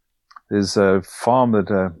 There's a farm that,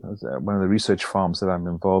 one of the research farms that I'm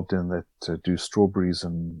involved in that do strawberries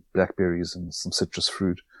and blackberries and some citrus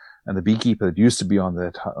fruit. And the beekeeper that used to be on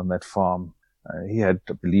that farm, he had,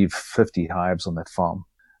 I believe, 50 hives on that farm.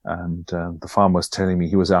 And the farmer was telling me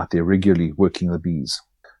he was out there regularly working the bees.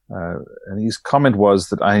 And his comment was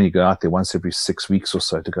that I only go out there once every 6 weeks or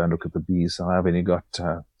so to go and look at the bees. And I've only got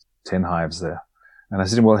 10 hives there. And I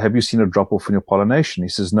said, well, have you seen a drop off in your pollination? He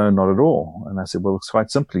says, no, not at all. And I said, well, it's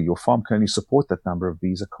quite simply, your farm can only support that number of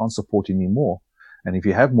bees. It can't support any more. And if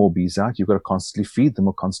you have more bees out, you've got to constantly feed them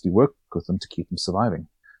or constantly work with them to keep them surviving.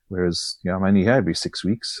 Whereas, I'm only here every 6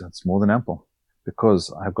 weeks. It's more than ample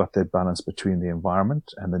because I've got that balance between the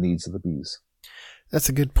environment and the needs of the bees. That's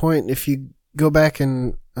a good point. If you go back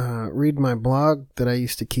and read my blog that I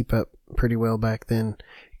used to keep up pretty well back then,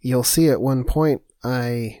 you'll see at one point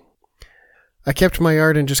I kept my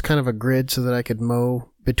yard in just kind of a grid so that I could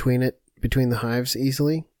mow between the hives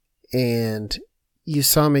easily. And you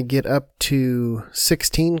saw me get up to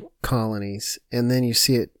 16 colonies, and then you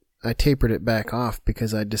see I tapered it back off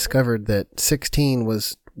because I discovered that 16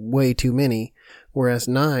 was way too many, whereas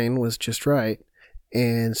 9 was just right.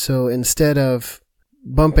 And so instead of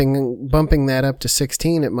bumping that up to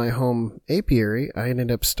 16 at my home apiary, I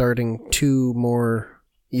ended up starting 2 more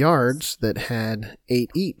yards that had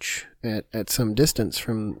 8 each at some distance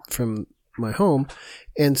from my home.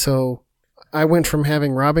 And so I went from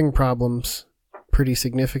having robbing problems pretty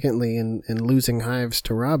significantly and losing hives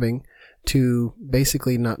to robbing to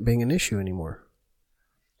basically not being an issue anymore.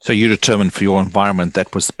 So you determined for your environment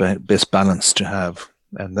that was the best balance to have.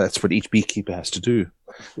 And that's what each beekeeper has to do.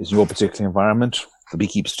 Is your particular environment, the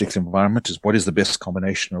beekeeper's particular environment, is what is the best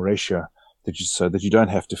combination or ratio so that you don't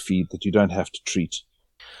have to feed, that you don't have to treat.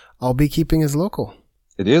 All beekeeping is local.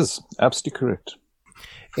 It is. Absolutely correct.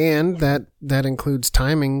 And that includes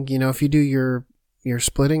timing. You know, if you do your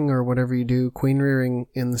splitting or whatever you do, queen rearing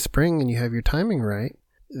in the spring, and you have your timing right,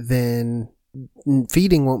 then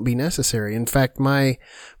feeding won't be necessary. In fact, my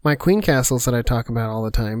queen castles that I talk about all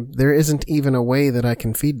the time, there isn't even a way that I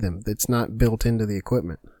can feed them that's not built into the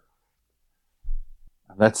equipment.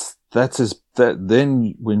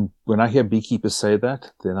 Then when I hear beekeepers say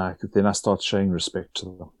that, then I start showing respect to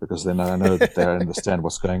them, because then I know that they understand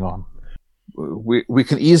what's going on. We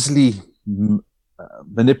can easily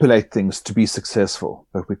manipulate things to be successful,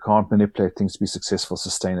 but we can't manipulate things to be successful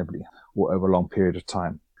sustainably or over a long period of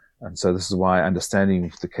time. And so this is why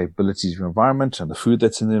understanding the capabilities of your environment and the food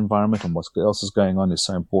that's in the environment and what else is going on is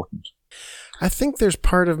so important. I think there's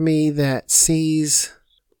part of me that sees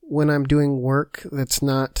when I'm doing work that's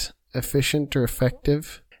not efficient or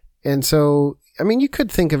effective. And so, I mean, you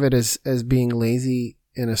could think of it as being lazy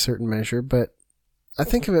in a certain measure, but I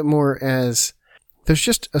think of it more as there's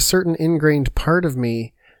just a certain ingrained part of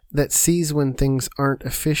me that sees when things aren't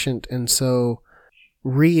efficient, and so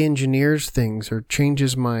re-engineers things or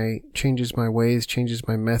changes my ways, changes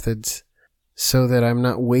my methods so that I'm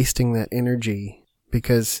not wasting that energy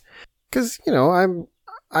because you know,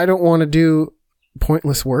 I don't want to do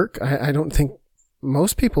pointless work. I don't think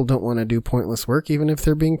most people don't want to do pointless work, even if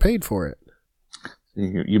they're being paid for it.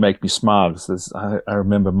 You make me smile because I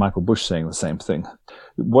remember Michael Bush saying the same thing.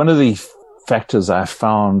 One of the factors I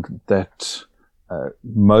found that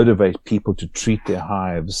motivate people to treat their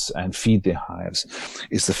hives and feed their hives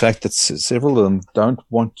is the fact that several of them don't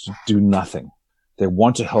want to do nothing. They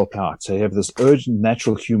want to help out. So they have this urgent,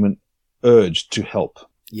 natural human urge to help.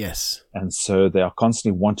 Yes. And so they are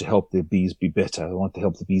constantly want to help their bees be better. They want to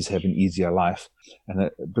help the bees have an easier life. And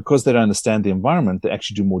because they don't understand the environment, they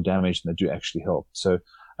actually do more damage than they do actually help. So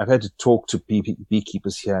I've had to talk to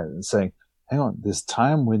beekeepers here and saying, hang on, there's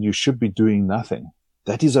time when you should be doing nothing.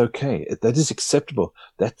 That is okay. That is acceptable.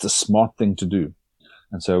 That's the smart thing to do.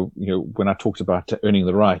 And so, you know, when I talked about earning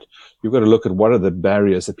the right, you've got to look at what are the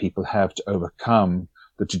barriers that people have to overcome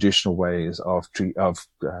the traditional ways of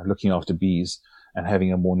looking after bees and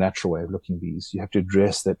having a more natural way of looking at bees. You have to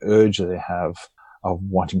address that urge that they have of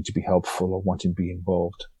wanting to be helpful or wanting to be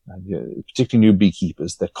involved. And particularly new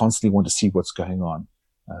beekeepers that constantly want to see what's going on.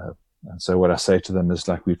 And so what I say to them is,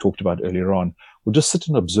 like we talked about earlier on, we'll just sit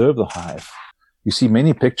and observe the hive. You see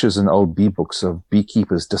many pictures in old bee books of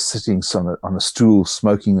beekeepers just sitting on a stool,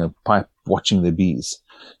 smoking a pipe, watching their bees.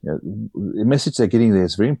 You know, the message they're getting there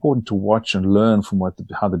is very important to watch and learn from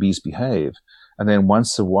how the bees behave. And then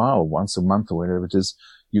once a month or whatever it is,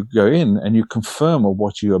 you go in and you confirm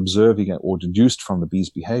what you're observing or deduced from the bee's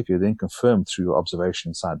behavior, then confirm through your observation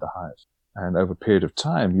inside the hive. And over a period of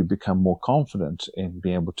time, you become more confident in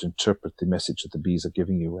being able to interpret the message that the bees are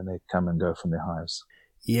giving you when they come and go from their hives.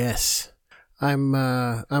 Yes. I'm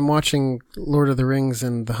watching Lord of the Rings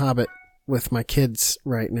and The Hobbit with my kids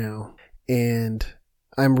right now, and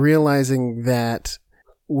I'm realizing that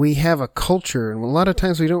we have a culture, and a lot of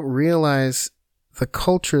times we don't realize the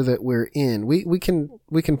culture that we're in. We can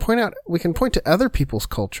point to other people's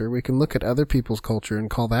culture. We can look at other people's culture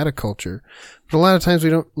and call that a culture. But a lot of times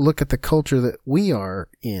we don't look at the culture that we are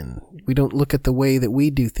in. We don't look at the way that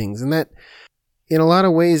we do things. And that, in a lot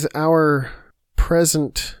of ways, our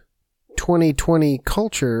present 2020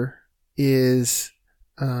 culture is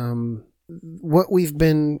what we've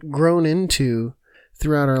been grown into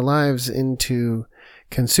throughout our lives, into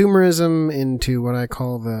consumerism, into what I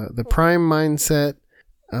call the prime mindset,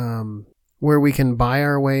 where we can buy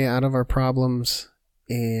our way out of our problems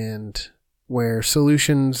and where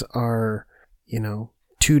solutions are,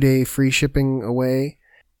 2-day free shipping away.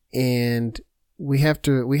 And we have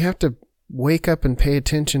to wake up and pay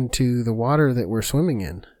attention to the water that we're swimming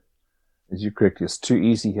in. As you correct, it's too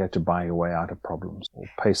easy here to buy your way out of problems or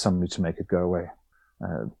pay somebody to make it go away.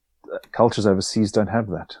 Cultures overseas don't have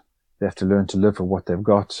that. They have to learn to live with what they've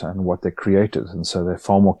got and what they created. And so they're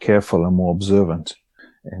far more careful and more observant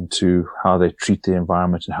into how they treat the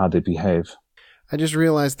environment and how they behave. I just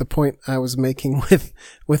realized the point I was making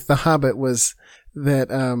with The Hobbit was that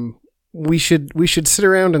we should sit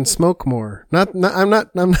around and smoke more. I'm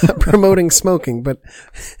not promoting smoking, but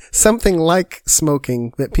something like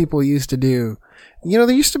smoking that people used to do.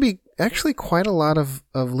 There used to be actually quite a lot of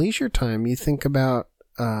leisure time. You think about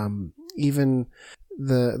even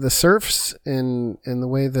the serfs and the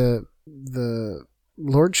way the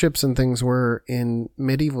lordships and things were in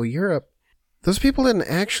medieval Europe. Those people didn't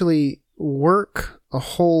actually work a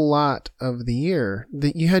whole lot of the year.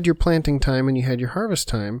 You had your planting time and you had your harvest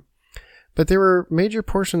time, but there were major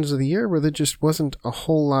portions of the year where there just wasn't a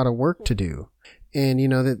whole lot of work to do. And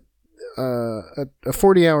that a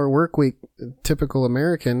 40-hour work week, typical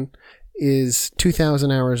American, is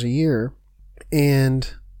 2,000 hours a year.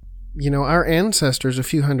 And our ancestors a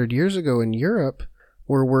few hundred years ago in Europe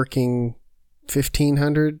were working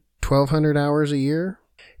 1,500, 1,200 hours a year.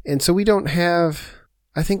 And so we don't have,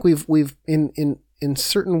 I think we've in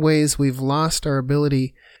certain ways, we've lost our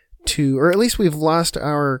ability to, or at least we've lost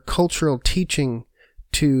our cultural teaching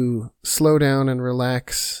to slow down and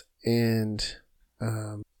relax and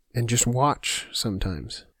just watch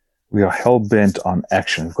sometimes. We are hell-bent on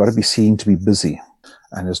action. We've got to be seen to be busy.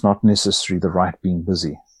 And it's not necessarily the right being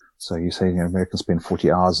busy. So you say Americans spend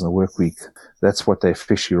 40 hours in the work week. That's what they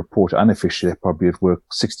officially report. Unofficially, they're probably at work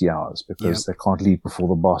 60 hours because they can't leave before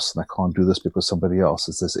the boss and they can't do this because somebody else.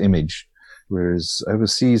 It's this image. Whereas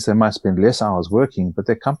overseas, they might spend less hours working, but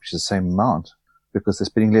they accomplish the same amount because they're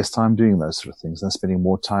spending less time doing those sort of things. They're spending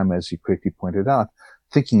more time, as you correctly pointed out,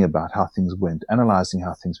 thinking about how things went, analyzing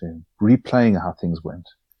how things went, replaying how things went.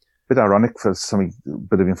 A bit ironic for a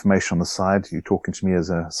bit of information on the side. You're talking to me as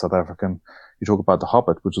a South African. You talk about The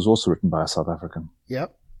Hobbit, which was also written by a South African.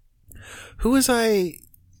 Yep. Who was I?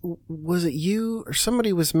 Was it you or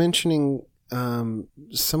somebody was mentioning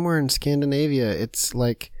somewhere in Scandinavia? It's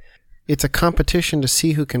like it's a competition to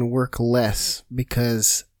see who can work less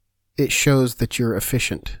because it shows that you're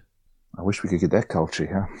efficient. I wish we could get that culture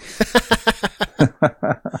here.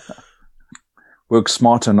 Work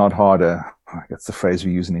smarter, not harder. That's the phrase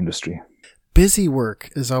we use in industry. Busy work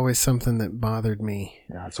is always something that bothered me.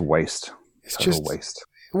 Yeah, it's a waste. It's just a waste.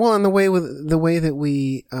 Well, and the way that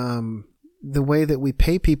we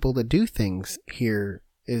pay people to do things here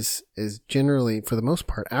is generally, for the most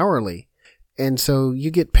part, hourly, and so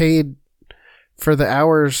you get paid for the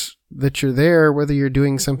hours that you're there, whether you're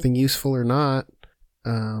doing something useful or not.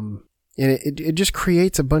 And it just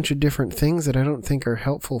creates a bunch of different things that I don't think are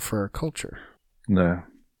helpful for our culture. No.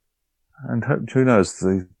 And who knows,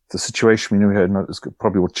 the situation we know here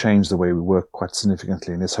probably will change the way we work quite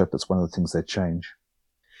significantly, and let's hope that's one of the things they change.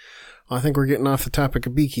 Well, I think we're getting off the topic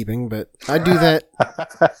of beekeeping, but I do that.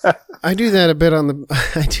 I do that a bit on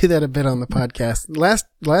the podcast.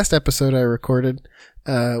 Last episode I recorded,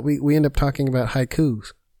 we end up talking about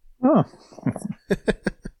haikus. Oh.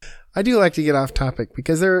 I do like to get off topic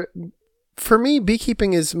because for me,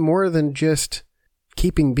 beekeeping is more than just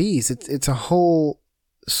keeping bees. It's a whole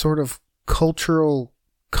sort of cultural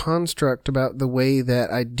construct about the way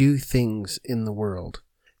that I do things in the world.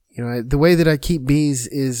 The way that I keep bees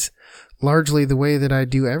is largely the way that I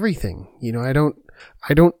do everything. I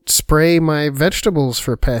don't spray my vegetables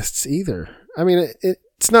for pests either. I mean,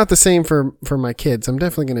 it's not the same for my kids. I'm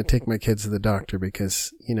definitely going to take my kids to the doctor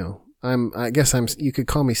because, I guess you could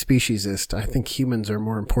call me speciesist. I think humans are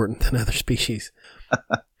more important than other species.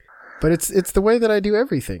 But it's the way that I do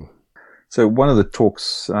everything. So one of the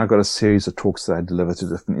talks, I've got a series of talks that I deliver to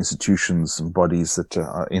different institutions and bodies that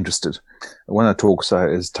are interested. One of the talks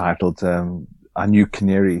is titled Our New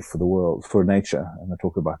Canary for the World, for Nature. And I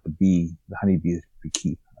talk about the honeybee we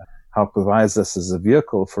keep, how it provides us as a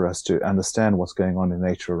vehicle for us to understand what's going on in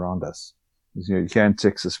nature around us. Here in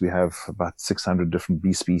Texas, we have about 600 different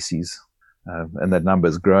bee species. And that number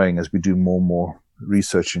is growing as we do more and more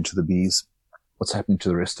research into the bees, what's happening to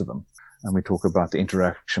the rest of them. And we talk about the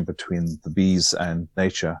interaction between the bees and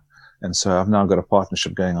nature. And so I've now got a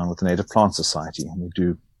partnership going on with the Native Plant Society, and we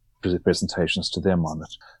do presentations to them on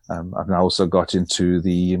it. I've now also got into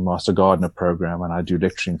the Master Gardener program, and I do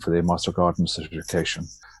lecturing for their Master Gardener certification.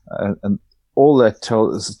 And all that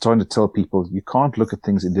is trying to tell people you can't look at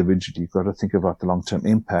things individually. You've got to think about the long-term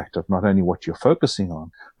impact of not only what you're focusing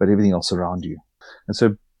on, but everything else around you. And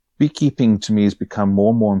so beekeeping to me has become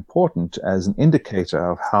more and more important as an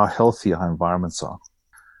indicator of how healthy our environments are.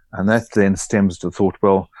 And that then stems to the thought,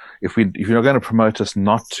 well, if you're going to promote us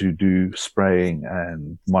not to do spraying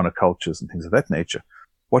and monocultures and things of that nature,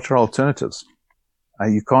 what are alternatives?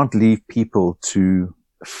 You can't leave people to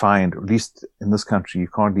find, at least in this country, you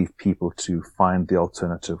can't leave people to find the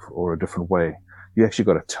alternative or a different way. You actually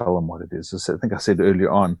got to tell them what it is. I think I said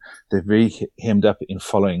earlier on, they're very hemmed up in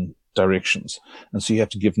following directions. And so you have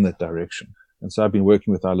to give them that direction. And so I've been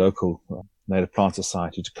working with our local Native Plant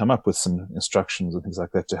Society to come up with some instructions and things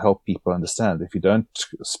like that to help people understand. If you don't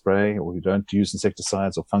spray or you don't use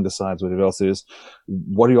insecticides or fungicides, whatever else it is,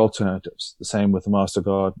 what are your alternatives? The same with the master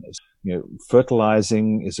gardeners.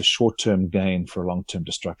 Fertilizing is a short-term gain for a long-term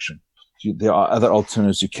destruction. There are other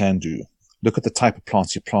alternatives you can do. Look at the type of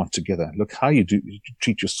plants you plant together. Look how you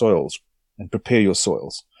treat your soils and prepare your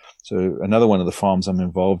soils. So another one of the farms I'm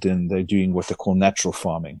involved in, they're doing what they call natural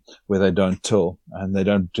farming, where they don't till and they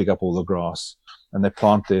don't dig up all the grass, and they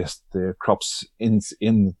plant their crops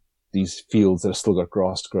in these fields that have still got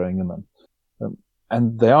grass growing in them.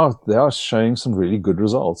 And they are showing some really good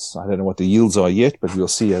results. I don't know what the yields are yet, but we'll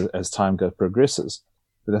see as time progresses.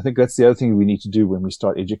 But I think that's the other thing we need to do when we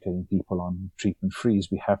start educating people on treatment-free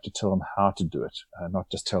is we have to tell them how to do it,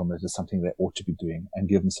 not just tell them that it's something they ought to be doing, and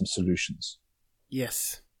give them some solutions.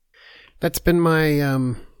 Yes. That's been my,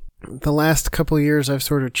 the last couple of years I've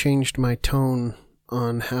sort of changed my tone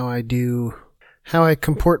on how I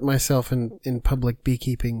comport myself in public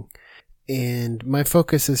beekeeping. And my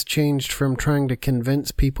focus has changed from trying to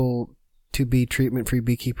convince people to be treatment-free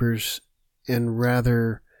beekeepers and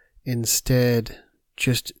rather instead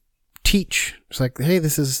just teach. It's like, hey,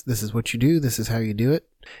 this is what you do. This is how you do it.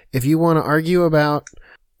 If you want to argue about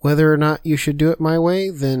whether or not you should do it my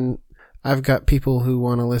way, then I've got people who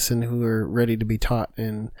want to listen who are ready to be taught,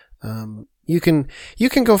 and you can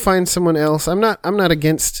go find someone else. I'm not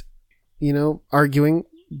against, arguing,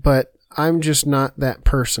 but I'm just not that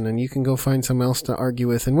person, and you can go find someone else to argue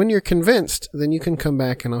with. And when you're convinced, then you can come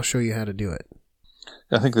back and I'll show you how to do it.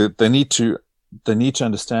 I think that they need to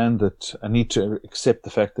understand that I need to accept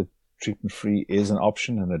the fact that treatment-free is an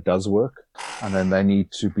option and it does work. And then they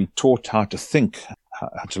need to be taught how to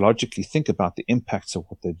logically think about the impacts of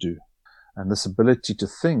what they do. And this ability to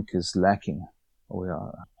think is lacking. I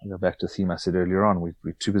go back to the theme I said earlier on.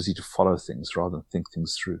 We're too busy to follow things rather than think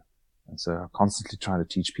things through. And so I'm constantly trying to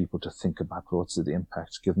teach people to think about what's the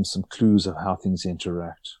impact, give them some clues of how things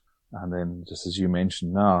interact. And then, just as you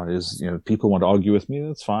mentioned now, people want to argue with me,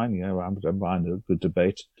 that's fine. I'm behind a good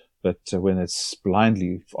debate. But when it's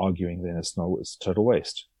blindly arguing, then it's total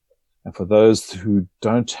waste. And for those who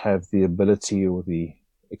don't have the ability or the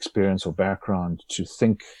experience or background to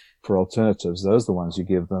think for alternatives, those are the ones you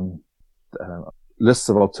give them lists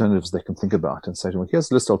of alternatives they can think about and say to them,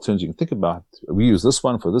 here's a list of alternatives you can think about. We use this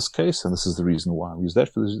one for this case, and this is the reason why. We use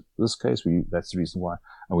that for this case, that's the reason why.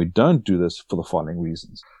 And we don't do this for the following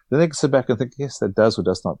reasons. Then they can sit back and think, yes, that does or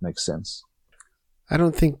does not make sense. I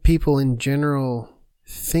don't think people in general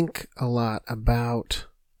think a lot about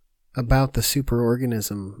the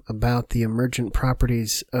superorganism, about the emergent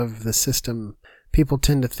properties of the system. People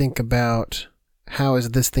tend to think about how is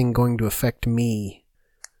this thing going to affect me,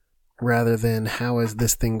 rather than how is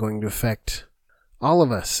this thing going to affect all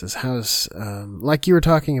of us. Like you were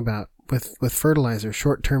talking about with fertilizer,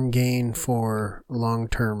 short-term gain for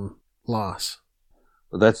long-term loss.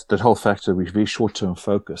 But that's that whole factor. We're very short-term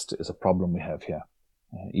focused is a problem we have here.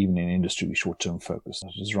 Even in industry, we're short-term focused.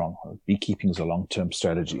 That is wrong. Beekeeping is a long-term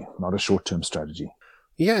strategy, not a short-term strategy.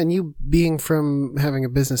 Yeah, and you being from having a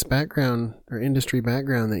business background or industry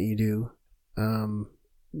background that you do,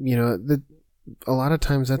 a lot of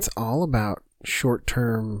times that's all about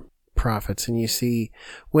short-term profits. And you see,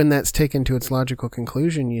 when that's taken to its logical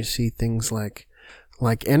conclusion, you see things like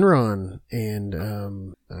Enron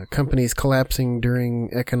and companies collapsing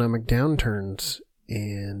during economic downturns.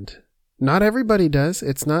 And not everybody does.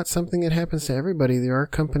 It's not something that happens to everybody. There are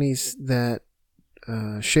companies that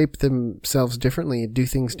shape themselves differently, do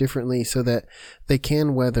things differently so that they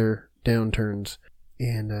can weather downturns.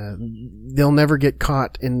 And they'll never get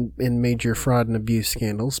caught in major fraud and abuse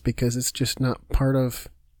scandals because it's just not part of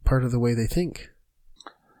the way they think.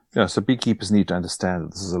 Yeah, so beekeepers need to understand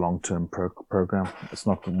that this is a long-term program. It's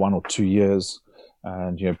not 1 or 2 years.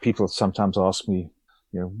 And people sometimes ask me,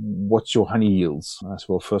 what's your honey yields? And I say,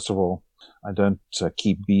 well, first of all, I don't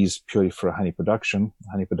keep bees purely for honey production.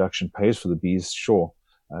 Honey production pays for the bees, sure.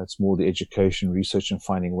 It's more the education, research, and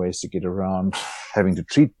finding ways to get around having to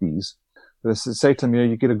treat bees. But I say to them,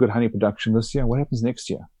 you get a good honey production this year. What happens next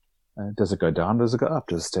year? Does it go down? Does it go up?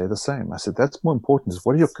 Does it stay the same? I said, that's more important is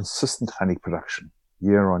what are your consistent honey production?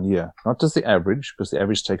 year on year. Not just the average, because the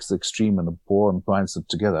average takes the extreme and the poor and binds them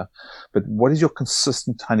together, but what is your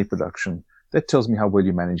consistent honey production? That tells me how well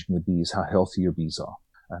you're managing the bees, how healthy your bees are.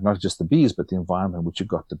 Not just the bees, but the environment in which you've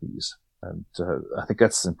got the bees. And I think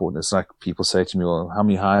that's important. It's like people say to me, well, how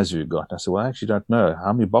many hives have you got? And I say, well, I actually don't know.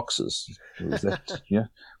 How many boxes? Is that, yeah?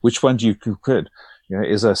 Which one do you could? You know,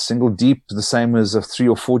 is a single deep the same as a 3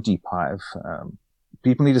 or 4 deep hive?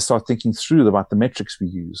 People need to start thinking through about the metrics we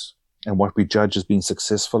use and what we judge as being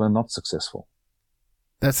successful and not successful.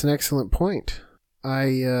 That's an excellent point.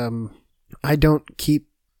 I don't keep,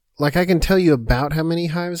 like, I can tell you about how many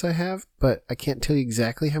hives I have, but I can't tell you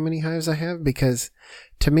exactly how many hives I have, because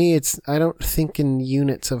to me, I don't think in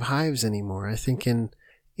units of hives anymore. I think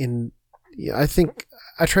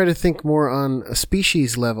I try to think more on a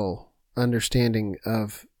species level understanding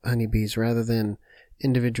of honeybees rather than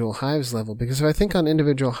individual hives level, because if I think on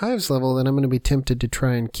individual hives level, then I'm going to be tempted to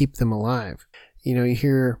try and keep them alive. You know, you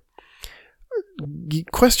hear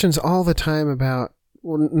questions all the time about,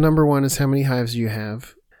 well, number one is how many hives do you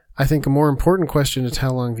have? I think a more important question is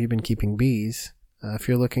how long have you been keeping bees, if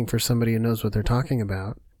you're looking for somebody who knows what they're talking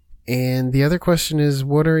about. And the other question is,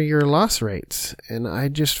 what are your loss rates? And I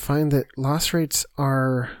just find that loss rates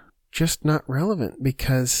are just not relevant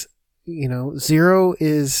because, you know, zero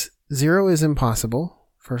is impossible,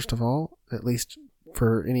 first of all, at least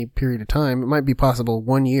for any period of time. It might be possible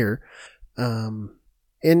 1 year.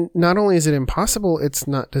 And not only is it impossible, it's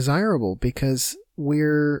not desirable because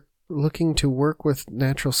we're looking to work with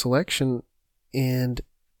natural selection, and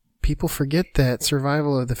people forget that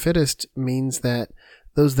survival of the fittest means that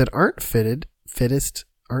those that aren't fit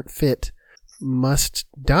must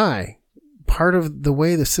die. Part of the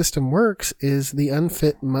way the system works is the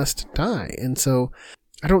unfit must die. And so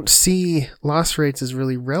I don't see loss rates as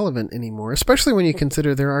really relevant anymore, especially when you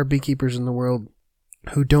consider there are beekeepers in the world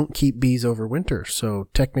who don't keep bees over winter. So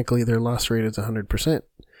technically their loss rate is 100%,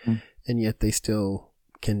 and yet they still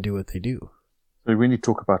can do what they do. So when you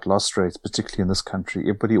talk about loss rates, particularly in this country,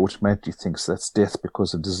 everybody automatically thinks that's death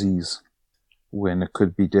because of disease, when it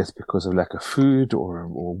could be death because of lack of food or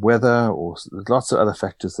weather or lots of other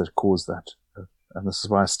factors that cause that. And this is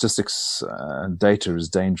why statistics and data is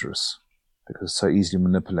dangerous, because it's so easily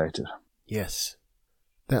manipulated. Yes.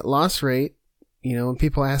 That loss rate, you know, when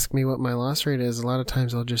people ask me what my loss rate is, a lot of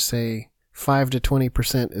times I'll just say 5 to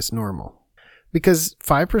 20% is normal. Because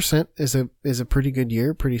 5% is a pretty good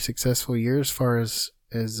year, pretty successful year as far as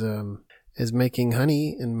making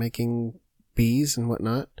honey and making bees and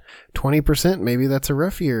whatnot. 20%, maybe that's a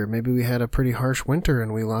rough year. Maybe we had a pretty harsh winter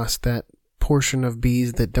and we lost that portion of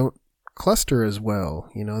bees that don't cluster as well.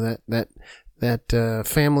 You know, that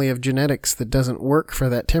family of genetics that doesn't work for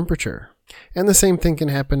that temperature. And the same thing can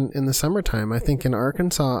happen in the summertime. I think in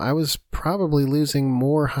Arkansas, I was probably losing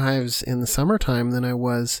more hives in the summertime than I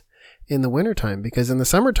was in the wintertime, because in the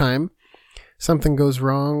summertime, something goes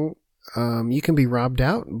wrong, you can be robbed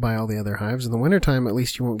out by all the other hives. In the wintertime, at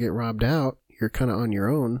least you won't get robbed out. You're kind of on your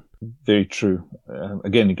own. Very true.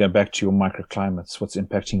 Again, you go back to your microclimates, what's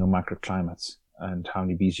impacting your microclimates, and how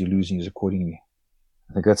many bees you're losing is accordingly.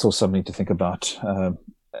 I think that's also something to think about.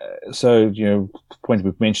 So, you know, the point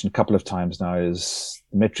we've mentioned a couple of times now is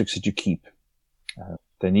the metrics that you keep.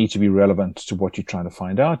 They need to be relevant to what you're trying to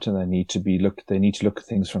find out, and they need to look at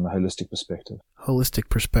things from a holistic perspective. Holistic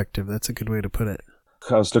perspective, that's a good way to put it.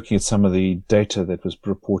 I was looking at some of the data that was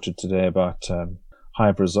reported today about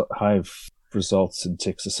hive results in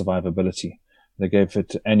Texas survivability. They gave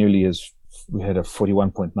it annually as we had a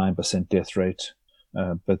 41.9% death rate,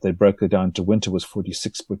 but they broke it down to winter was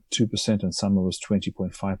 46.2% and summer was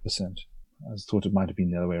 20.5%. I thought it might have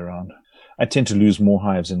been the other way around. I tend to lose more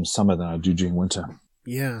hives in summer than I do during winter.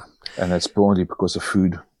 Yeah. And that's probably because of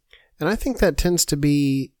food. And I think that tends to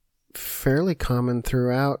be fairly common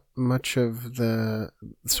throughout much of the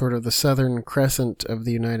sort of the southern crescent of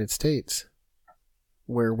the United States,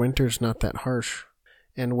 where winter's not that harsh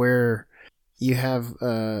and where you have,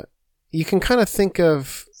 you can kind of think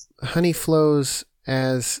of honey flows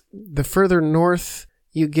as the further north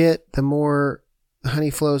you get, the more honey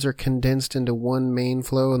flows are condensed into one main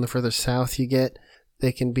flow, and the further south you get,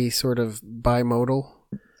 they can be sort of bimodal.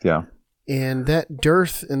 Yeah. And that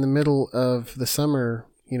dearth in the middle of the summer,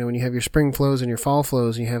 you know, when you have your spring flows and your fall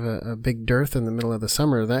flows, and you have a big dearth in the middle of the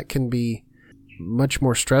summer, that can be much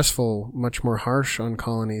more stressful, much more harsh on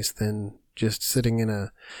colonies than just sitting in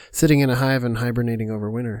a hive and hibernating over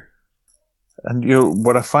winter. And you know,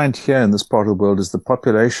 what I find here in this part of the world is the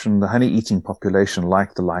population, the honey-eating population,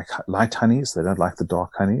 like the light honeys. They don't like the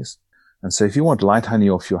dark honeys. And so if you want light honey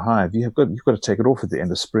off your hive, you've got to take it off at the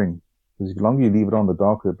end of spring. Because the longer you leave it on, the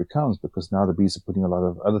darker it becomes, because now the bees are putting a lot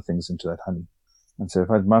of other things into that honey. And so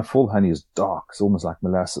my fall honey is dark. It's almost like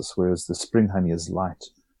molasses, whereas the spring honey is light.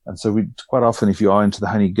 And so quite often, if you are into the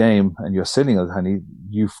honey game and you're selling the honey,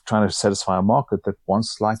 you're trying to satisfy a market that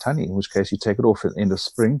wants light honey, in which case you take it off at the end of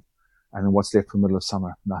spring, and then what's left for the middle of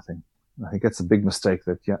summer? Nothing. And I think that's a big mistake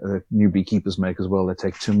that new beekeepers make as well. They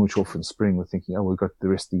take too much off in spring with thinking, we've got the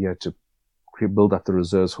rest of the year to build up the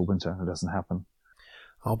reserves for winter. It doesn't happen.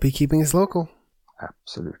 All beekeeping is local.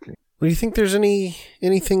 Absolutely. Well, do you think there's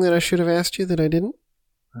anything that I should have asked you that I didn't?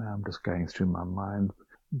 I'm just going through my mind.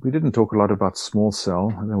 We didn't talk a lot about small cell.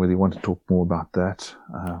 I don't know whether you want to talk more about that.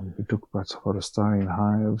 We talked about polystyrene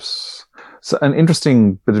hives. So an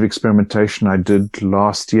interesting bit of experimentation I did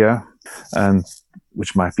last year, and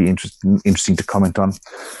which might be interesting to comment on.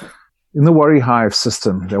 In the worry hive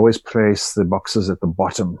system, they always place the boxes at the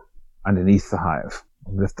bottom underneath the hive.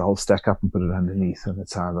 Lift the whole stack up and put it underneath, and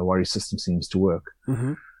that's how the worry system seems to work.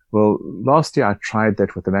 Mm-hmm. Well, last year I tried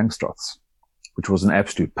that with the Langstroths, which was an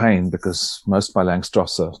absolute pain because most of my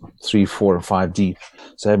Langstroths are 3, 4, and 5 deep.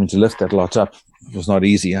 So having to lift that lot up was not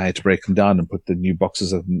easy. I had to break them down and put the new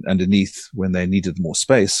boxes underneath when they needed more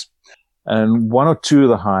space. And one or two of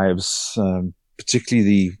the hives,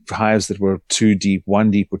 particularly the hives that were 2 deep,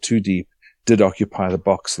 1 deep or 2 deep, did occupy the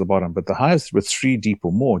box at the bottom. But the hives that were 3 deep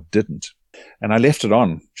or more didn't. And I left it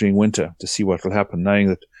on during winter to see what will happen, knowing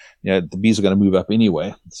that the bees are going to move up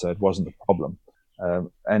anyway, so it wasn't a problem.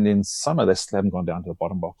 And in summer, they still haven't gone down to the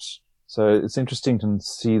bottom box. So it's interesting to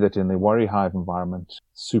see that in the worry hive environment,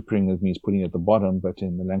 supering means putting it at the bottom, but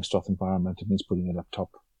in the Langstroth environment, it means putting it up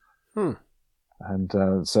top. And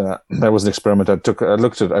so that was an experiment I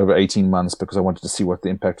looked at over 18 months because I wanted to see what the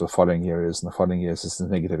impact of the following year is. And the following year is a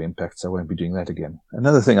negative impact, so I won't be doing that again.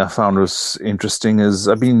 Another thing I found was interesting is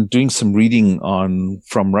I've been doing some reading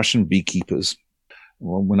from Russian beekeepers.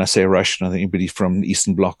 Well, when I say Russian, I think anybody from the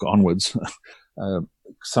Eastern Bloc onwards.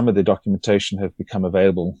 Some of their documentation have become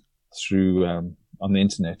available through on the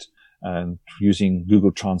internet and using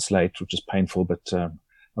Google Translate, which is painful, but I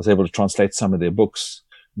was able to translate some of their books.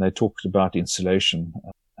 And they talked about insulation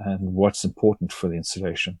and what's important for the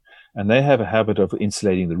insulation. And they have a habit of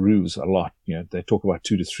insulating the roofs a lot. They talk about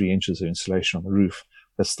 2 to 3 inches of insulation on the roof,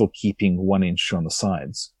 but still keeping 1 inch on the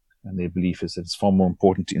sides. And their belief is that it's far more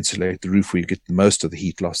important to insulate the roof where you get the most of the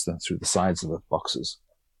heat loss than through the sides of the boxes.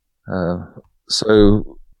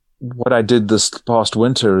 So what I did this past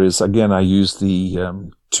winter is, again, I used the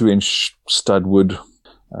 2-inch stud wood,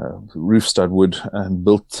 roof stud wood, and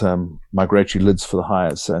built migratory lids for the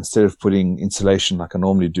hives. So instead of putting insulation like I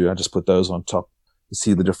normally do, I just put those on top to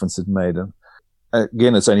see the difference it made. And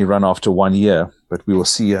again, it's only run after 1 year, but we will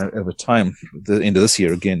see over time, the end of this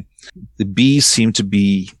year again, the bees seem to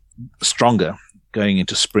be stronger going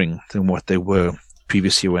into spring than what they were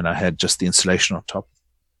previous year when I had just the insulation on top.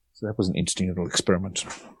 So that was an interesting little experiment.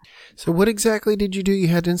 So what exactly did you do? You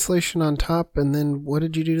had insulation on top, and then what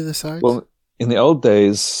did you do to the sides? Well, in the old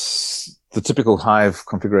days, the typical hive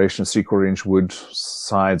configuration is 3/4 inch wood,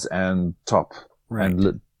 sides and top, right, and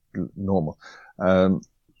lid, normal. And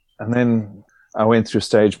then I went through a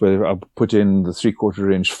stage where I put in the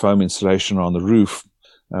 3/4 inch foam insulation on the roof,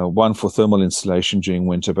 one for thermal insulation during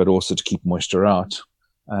winter, but also to keep moisture out.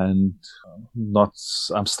 And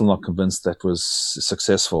I'm still not convinced that was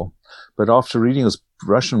successful. But after reading this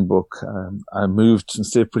Russian book, I moved,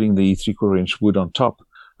 instead of putting the 3/4 inch wood on top,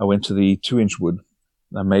 I went to the 2-inch wood.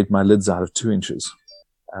 I made my lids out of 2 inches.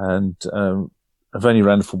 And I've only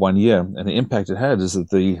run it for 1 year. And the impact it had is that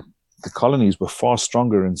the colonies were far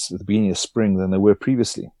stronger at the beginning of spring than they were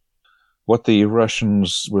previously. What the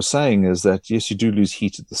Russians were saying is that, yes, you do lose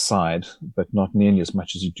heat at the side, but not nearly as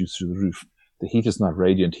much as you do through the roof. The heat is not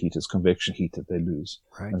radiant heat, it's convection heat that they lose.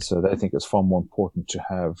 Right. And so they think it's far more important to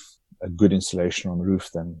have a good insulation on the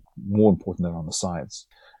roof more important than on the sides.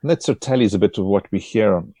 And that sort of tallies a bit of what we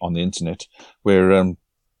hear on the internet, where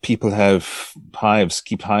people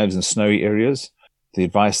keep hives in snowy areas. The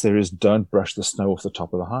advice there is don't brush the snow off the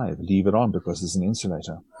top of the hive. Leave it on because it's an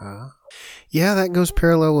insulator. Yeah, that goes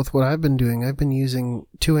parallel with what I've been doing. I've been using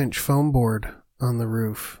 2-inch foam board on the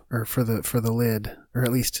roof, or for the lid, or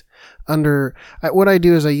at least what I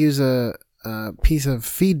do is I use a piece of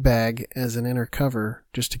feed bag as an inner cover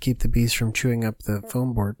just to keep the bees from chewing up the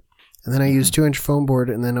foam board. And then I use 2-inch foam board,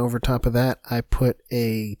 and then over top of that, I put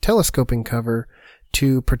a telescoping cover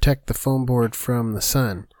to protect the foam board from the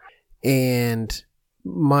sun. And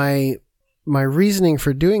my reasoning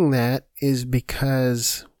for doing that is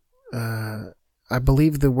because I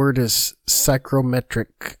believe the word is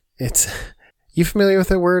psychrometric. You familiar with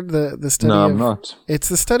that word? The study? No, I'm not. It's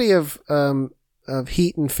the study of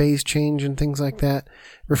heat and phase change and things like that,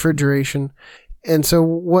 refrigeration. And so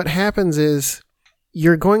what happens is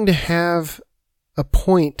you're going to have a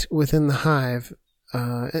point within the hive,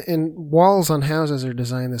 and walls on houses are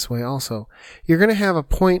designed this way also. You're going to have a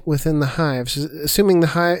point within the hives, assuming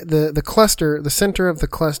the cluster, the center of the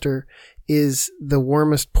cluster is the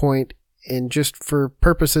warmest point, and just for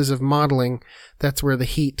purposes of modeling, that's where the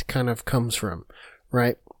heat kind of comes from,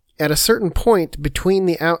 right? At a certain point between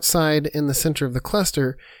the outside and the center of the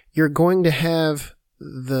cluster, you're going to have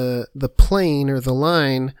the plane or the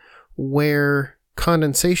line where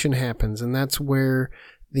condensation happens, and that's where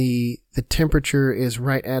the temperature is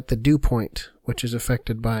right at the dew point, which is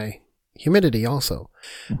affected by humidity also.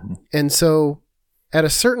 Mm-hmm. And so at a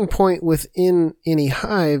certain point within any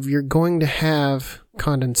hive, you're going to have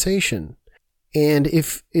condensation. And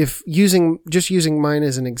if using mine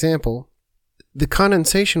as an example, the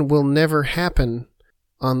condensation will never happen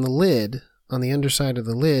on the lid, on the underside of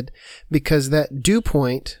the lid, because that dew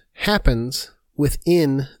point happens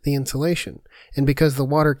within the insulation. And because the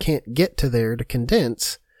water can't get to there to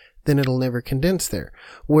condense, then it'll never condense there.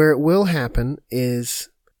 Where it will happen is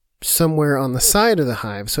somewhere on the side of the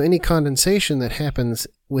hive. So any condensation that happens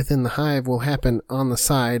within the hive will happen on the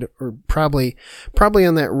side, or probably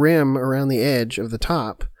on that rim around the edge of the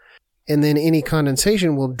top. And then any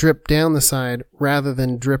condensation will drip down the side rather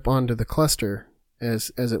than drip onto the cluster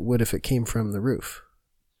as it would if it came from the roof.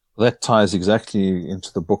 That ties exactly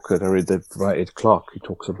into the book that I read that by Ed Clark. He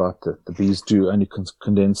talks about that the bees do only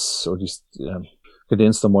condense, or just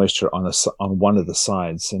condense the moisture on one of the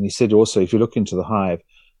sides. And he said also, if you look into the hive,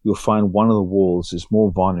 you'll find one of the walls is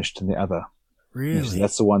more varnished than the other. Really?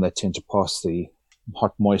 That's the one that tend to pass the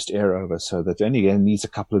hot, moist air over, so that only it needs a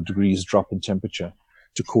couple of degrees drop in temperature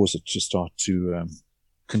to cause it to start to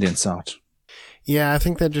condense out. Yeah, I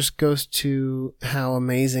think that just goes to how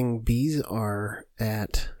amazing bees are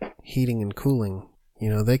at heating and cooling. You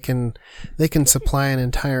know, they can supply an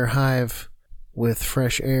entire hive with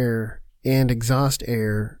fresh air and exhaust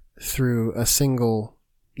air through a single,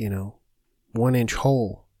 1-inch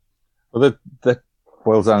hole. Well, that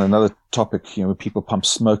boils down another topic. When people pump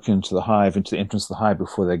smoke into the entrance of the hive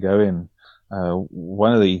before they go in.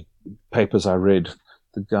 One of the papers I read,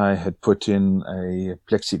 the guy had put in a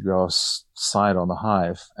plexiglass side on the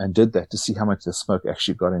hive and did that to see how much the smoke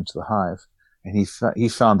actually got into the hive. And he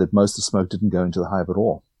found that most of the smoke didn't go into the hive at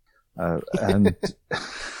all. And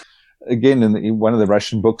again, in one of the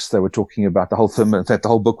Russian books, they were talking about the whole thing. In fact, the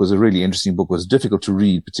whole book was a really interesting book. It was difficult to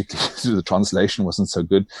read, particularly because the translation wasn't so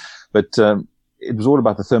good. But it was all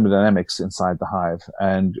about the thermodynamics inside the hive,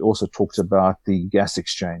 and also talked about the gas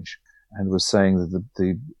exchange, and was saying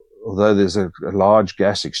that although there's a large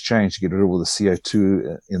gas exchange to get rid of all the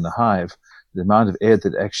CO2 in the hive, the amount of air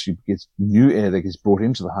that actually gets, new air that gets brought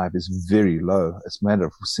into the hive is very low. It's a matter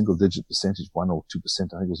of a single digit percentage, 1 or 2%.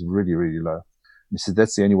 I think it was really, really low. And he said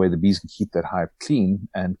that's the only way the bees can keep that hive clean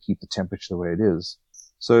and keep the temperature the way it is.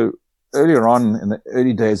 So earlier on, in the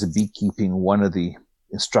early days of beekeeping, one of the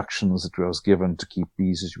instructions that was given to keep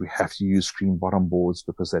bees is we have to use screen bottom boards,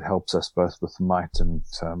 because that helps us both with mite and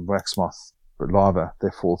wax moth larvae. They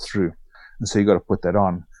fall through. And so you got to put that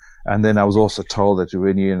on. And then I was also told that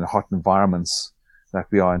when you're in hot environments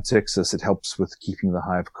like we are in Texas, it helps with keeping the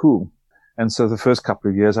hive cool. And so the first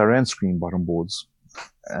couple of years I ran screen bottom boards,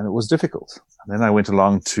 and it was difficult. And then I went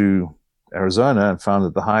along to Arizona and found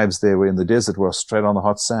that the hives there were in the desert were straight on the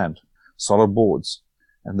hot sand, solid boards.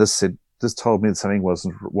 And this told me that something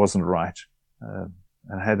wasn't right. And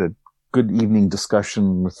I had a good evening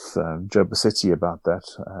discussion with Joe Bassetti about that.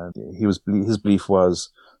 His belief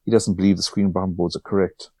was he doesn't believe the screen bottom boards are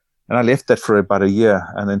correct. And I left that for about a year.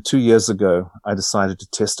 And then 2 years ago, I decided to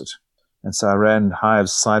test it. And so I ran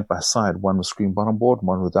hives side by side, one with screen bottom board,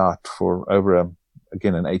 one without, for over an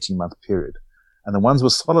 18-month period. And the ones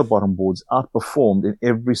with solid bottom boards outperformed in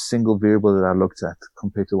every single variable that I looked at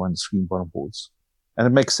compared to one with screen bottom boards. And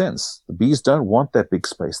it makes sense. The bees don't want that big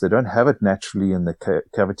space. They don't have it naturally in the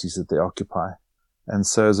cavities that they occupy. And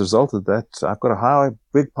so as a result of that, I've got a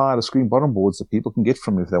big pile of screen bottom boards that people can get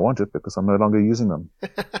from me if they want it, because I'm no longer using them.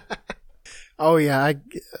 Oh yeah,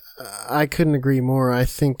 I couldn't agree more. I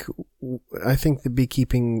think the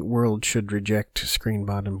beekeeping world should reject screen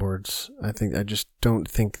bottom boards. I just don't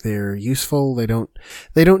think they're useful. They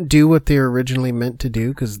don't do what they were originally meant to do,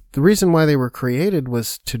 because the reason why they were created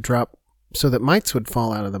was to drop so that mites would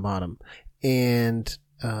fall out of the bottom. And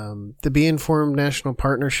the Bee Informed National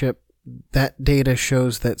Partnership, that data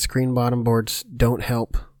shows that screen bottom boards don't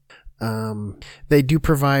help. They do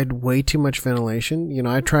provide way too much ventilation.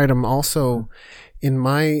 I tried them also in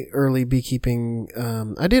my early beekeeping.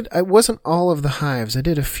 I wasn't all of the hives. I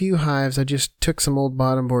did a few hives. I just took some old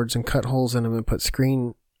bottom boards and cut holes in them and put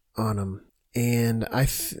screen on them. And I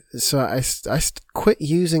quit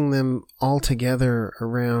using them altogether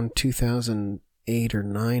around 2008 or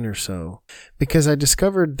 9 or so, because I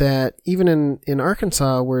discovered that even in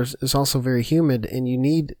Arkansas, where it's also very humid, and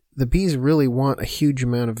the bees really want a huge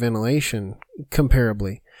amount of ventilation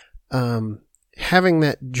comparably. Having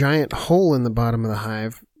that giant hole in the bottom of the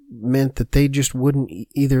hive meant that they just wouldn't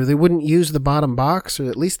use the bottom box, or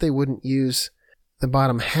at least they wouldn't use the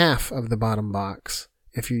bottom half of the bottom box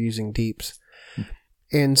if you're using deeps.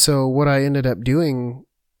 And so what I ended up doing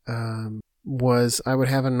was I would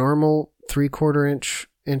have a normal 3/4 inch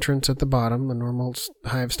entrance at the bottom, the normal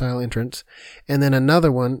hive style entrance, and then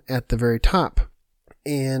another one at the very top.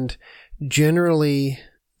 And generally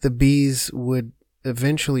the bees would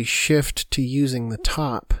eventually shift to using the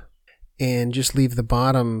top and just leave the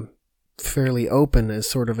bottom fairly open as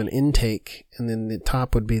sort of an intake, and then the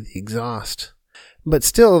top would be the exhaust. But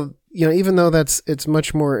still, even though it's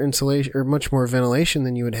much more insulation or much more ventilation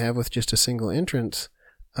than you would have with just a single entrance,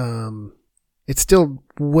 it's still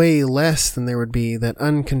way less than there would be that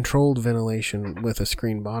uncontrolled ventilation with a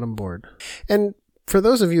screen bottom board. And for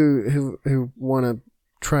those of you who want to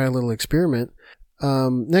try a little experiment,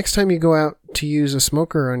 next time you go out to use a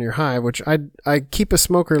smoker on your hive, which I keep a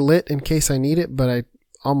smoker lit in case I need it, but I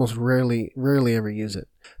almost rarely ever use it.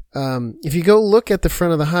 If you go look at the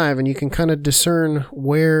front of the hive and you can kind of discern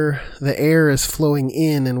where the air is flowing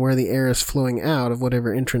in and where the air is flowing out of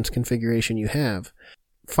whatever entrance configuration you have,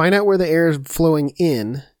 find out where the air is flowing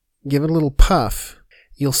in, give it a little puff.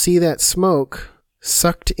 You'll see that smoke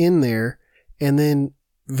sucked in there, and then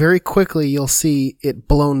very quickly you'll see it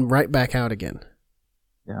blown right back out again.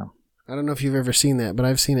 Yeah. I don't know if you've ever seen that, but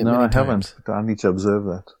I've seen it many times. No, I haven't. I need to observe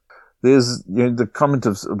that. There's the comment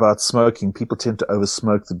about smoking. People tend to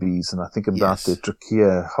over-smoke the bees, and I think about their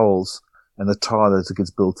trachea holes and the tar that gets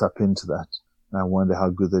built up into that. And I wonder how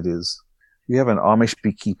good that is. We have an Amish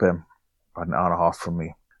beekeeper about an hour and a half from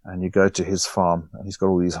me, and you go to his farm, and he's got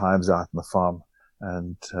all these hives out in the farm,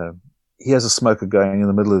 and he has a smoker going in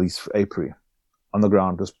the middle of these apiary on the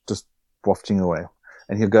ground, just wafting away.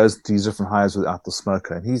 And he goes to these different hives without the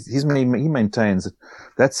smoker. And he maintains that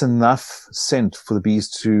that's enough scent for the bees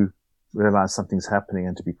to realize something's happening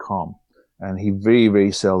and to be calm. And he very,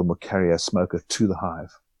 very seldom will carry a smoker to the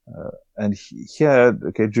hive.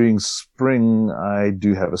 During spring, I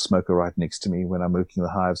do have a smoker right next to me when I'm working the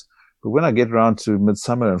hives. But when I get around to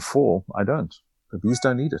midsummer and fall, I don't. The bees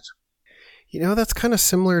don't need it. That's kind of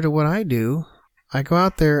similar to what I do. I go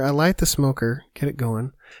out there, I light the smoker, get it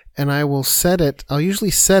going, and I'll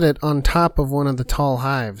usually set it on top of one of the tall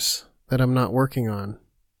hives that I'm not working on,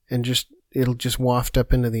 and it'll just waft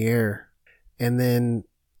up into the air. And then,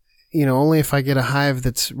 only if I get a hive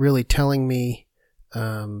that's really telling me,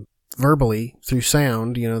 verbally through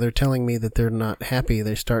sound, they're telling me that they're not happy,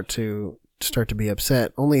 they start to be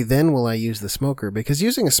upset, only then will I use the smoker, because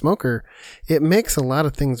using a smoker, it makes a lot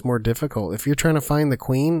of things more difficult. If you're trying to find the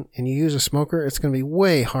queen and you use a smoker, it's going to be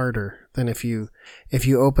way harder than if you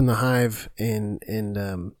open the hive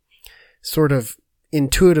and sort of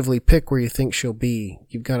intuitively pick where you think she'll be.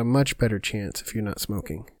 You've got a much better chance if you're not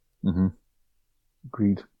smoking. Mm-hmm.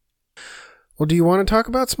 Agreed. Well, do you want to talk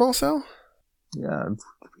about small cell? Yeah,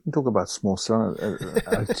 we can talk about small cell.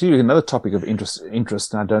 I'll tell you another topic of interest,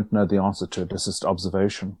 and I don't know the answer to it. This is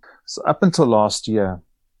observation. So up until last year,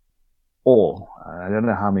 I don't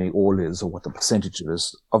know how many all is or what the percentage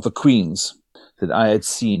is, of the queens that I had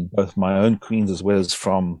seen, both my own queens as well as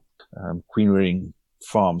from queen rearing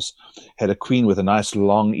farms, had a queen with a nice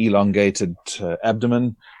long elongated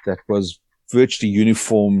abdomen that was virtually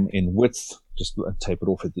uniform in width, just tapered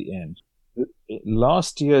off at the end.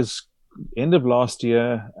 End of last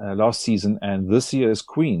season, and this year's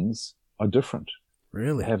queens are different.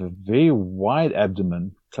 Really? They have a very wide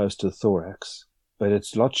abdomen close to the thorax, but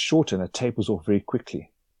it's a lot shorter and it tapers off very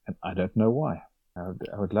quickly. And I don't know why.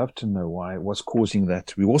 I would love to know why. What's causing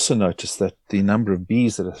that? We also noticed that the number of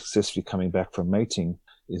bees that are successfully coming back from mating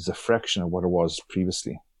is a fraction of what it was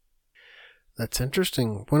previously. That's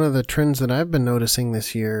interesting. One of the trends that I've been noticing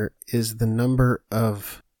this year is the number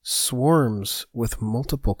of swarms with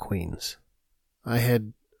multiple queens. I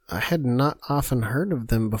had not often heard of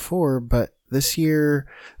them before, but this year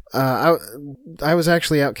I was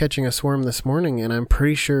actually out catching a swarm this morning, and I'm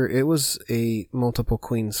pretty sure it was a multiple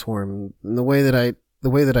queen swarm. And the way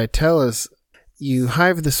that I tell is you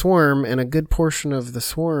hive the swarm, and a good portion of the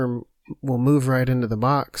swarm will move right into the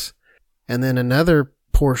box, and then another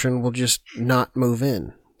portion will just not move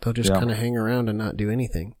in. They'll just kind of hang around and not do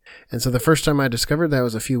anything. And so the first time I discovered that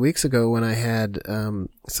was a few weeks ago when I had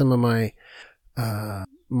some of my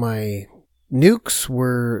nukes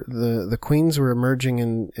were the queens were emerging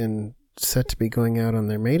in set to be going out on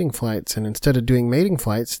their mating flights, and instead of doing mating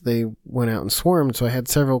flights, they went out and swarmed. So I had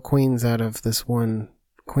several queens out of this one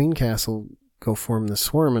queen castle go form the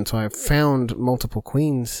swarm, and so I found multiple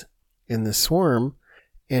queens in the swarm,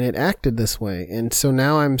 and it acted this way. And so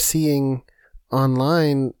now I'm seeing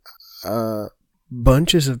online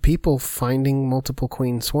bunches of people finding multiple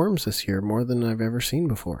queen swarms this year, more than I've ever seen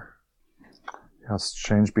before. Yeah, it's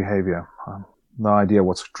changed behavior. No idea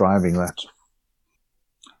what's driving that.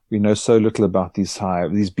 We know so little about these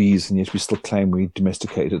bees, and yet we still claim we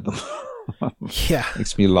domesticated them. Yeah.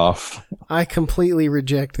 Makes me laugh. I completely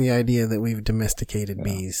reject the idea that we've domesticated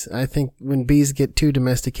bees. I think when bees get too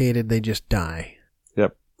domesticated, they just die.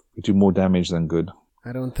 Yep. We do more damage than good.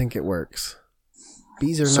 I don't think it works.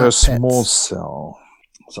 Bees are so not pets. Small cell.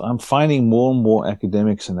 So I'm finding more and more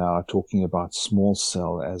academics now are talking about small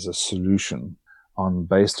cell as a solution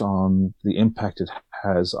based on the impact it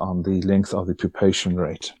has on the length of the pupation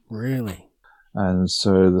rate. Really? And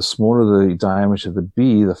so the smaller the diameter of the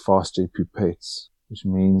bee, the faster it pupates, which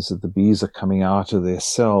means that the bees are coming out of their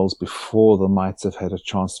cells before the mites have had a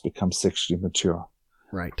chance to become sexually mature.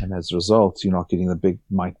 Right. And as a result, you're not getting the big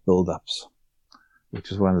mite buildups,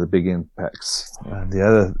 which is one of the big impacts. And the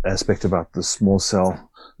other aspect about the small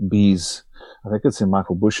cell bees, I think it's in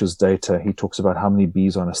Michael Bush's data. He talks about how many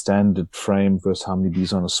bees on a standard frame versus how many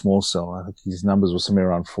bees on a small cell. I think his numbers were somewhere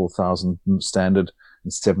around 4,000 standard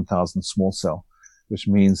and 7,000 small cell, which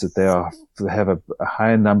means that they have a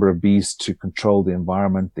higher number of bees to control the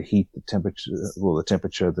environment, the heat, the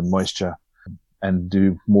temperature, the moisture, and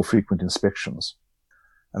do more frequent inspections.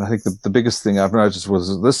 And I think the biggest thing I've noticed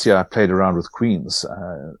was this year I played around with queens.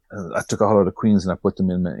 I took a whole lot of queens and I put them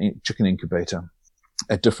in a chicken incubator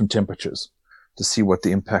at different temperatures to see what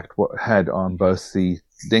the impact had on both the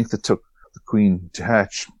length it took the queen to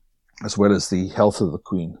hatch as well as the health of the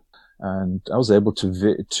queen. And I was able to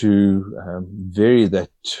vary that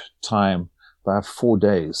time by 4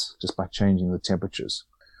 days just by changing the temperatures.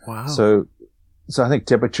 Wow. So I think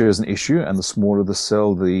temperature is an issue, and the smaller the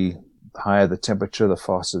cell, the higher the temperature, the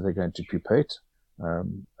faster they're going to pupate.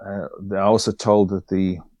 They're also told that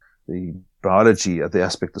the biology of the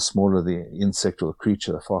aspect, the smaller the insect or the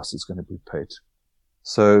creature, the faster it's going to pupate.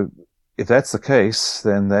 So if that's the case,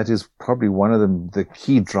 then that is probably one of the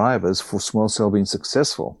key drivers for small cell being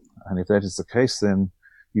successful. And if that is the case, then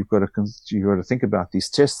you've got to think about these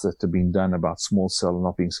tests that have been done about small cell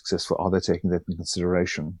not being successful. Are they taking that into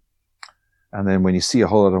consideration? And then when you see a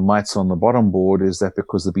whole lot of mites on the bottom board, is that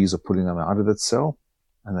because the bees are pulling them out of that cell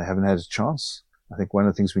and they haven't had a chance? I think one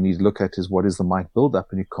of the things we need to look at is what is the mite buildup,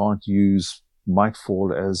 and you can't use mite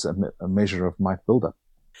fall as a measure of mite buildup.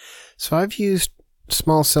 So I've used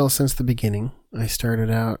small cell since the beginning. I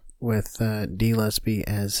started out with D. Lesby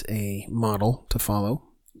as a model to follow.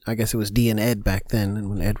 I guess it was D and Ed back then, and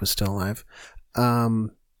when Ed was still alive.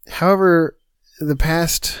 However, the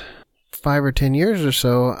past 5 or 10 years or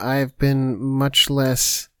so, I've been much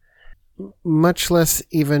less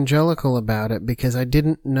evangelical about it because I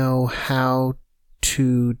didn't know how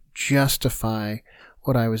to justify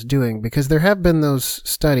what I was doing. Because there have been those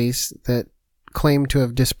studies that claim to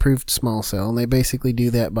have disproved small cell, and they basically do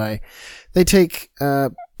that they take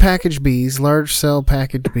packaged bees, large cell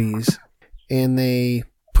packaged bees, and they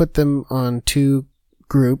put them on 2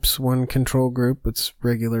 groups, one control group, it's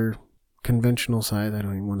regular conventional size. I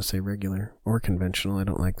don't even want to say regular or conventional. I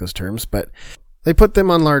don't like those terms, but they put them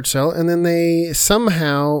on large cell, and then they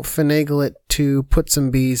somehow finagle it to put some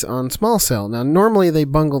bees on small cell. Now, normally they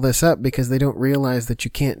bungle this up because they don't realize that you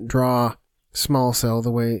can't draw small cell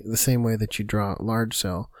the same way that you draw large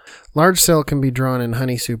cell. Large cell can be drawn in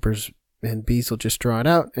honey supers, and bees will just draw it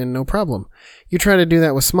out, and no problem. You try to do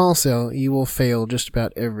that with small cell, you will fail just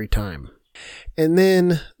about every time. And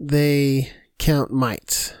then they count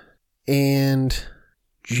mites. And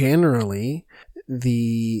generally,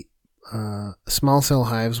 the small cell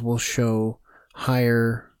hives will show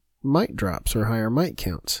higher mite drops or higher mite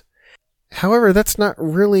counts. However, that's not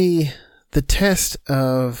really the test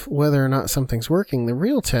of whether or not something's working. The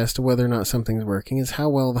real test of whether or not something's working is how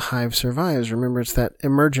well the hive survives. Remember, it's that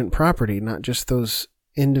emergent property, not just those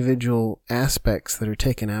individual aspects that are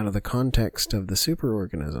taken out of the context of the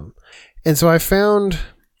superorganism. And so I found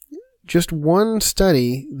just one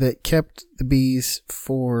study that kept the bees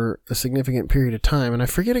for a significant period of time, and I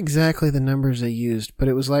forget exactly the numbers they used, but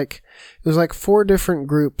it was like 4 different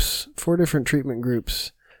groups, 4 different treatment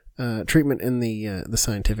groups, treatment in the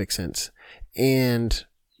scientific sense, and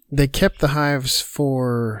they kept the hives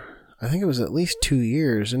for, I think it was at least 2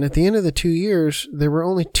 years, and at the end of the 2 years, there were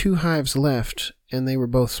only 2 hives left, and they were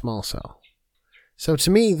both small cell. So to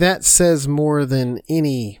me, that says more than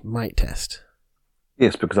any mite test.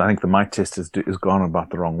 Yes, because I think the mite test is gone about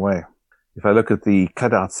the wrong way. If I look at the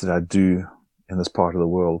cutouts that I do in this part of the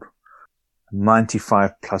world,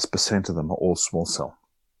 95+% of them are all small cell.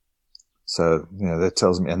 So, that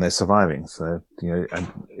tells me, and they're surviving. So,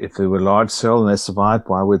 and if they were large cell and they survived,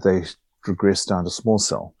 why would they regress down to small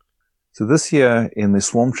cell? So this year in the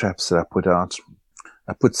swarm traps that I put out,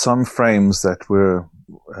 I put some frames that were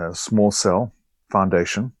small cell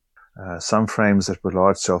foundation, some frames that were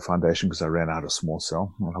large cell foundation because I ran out of small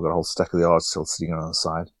cell. I've got a whole stack of the large cell sitting on the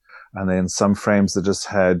side. And then some frames that just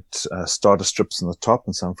had starter strips on the top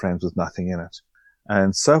and some frames with nothing in it.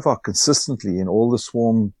 And so far, consistently in all the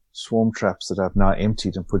swarm traps that I've now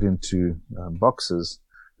emptied and put into boxes,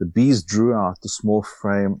 the bees drew out the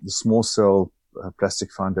small cell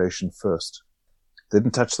plastic foundation first.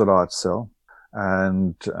 Didn't touch the large cell.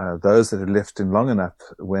 And those that had left in long enough,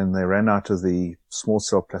 when they ran out of the small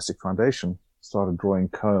cell plastic foundation, started drawing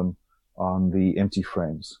comb on the empty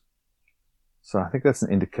frames. So I think that's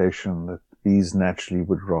an indication that bees naturally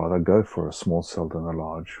would rather go for a small cell than a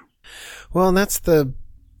large. Well, and that's the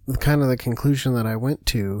kind of the conclusion that I went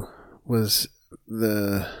to, was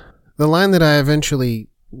the line that I eventually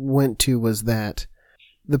went to was that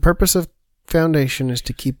the purpose of foundation is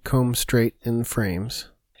to keep comb straight in the frames.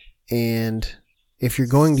 And if you're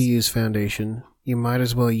going to use foundation, you might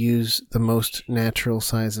as well use the most natural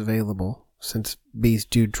size available, since bees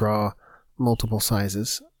do draw multiple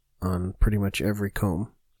sizes on pretty much every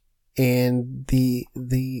comb. And the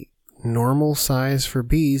normal size for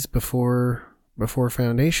bees before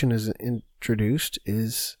foundation is introduced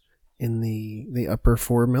is in the upper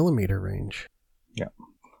 4 millimeter range. Yeah.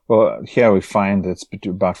 Well, here we find it's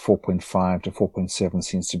about 4.5 to 4.7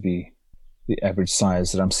 seems to be the average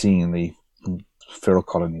size that I'm seeing in the feral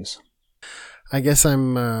colonies. I guess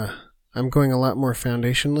I'm going a lot more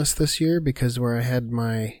foundationless this year, because where I had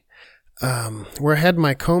my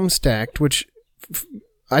comb stacked, which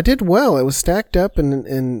I did well. It was stacked up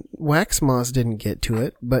and wax moths didn't get to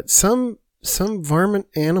it, but some varmint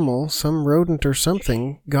animal, some rodent or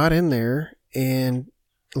something got in there and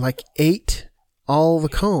ate all the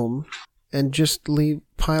comb and just leave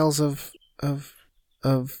piles of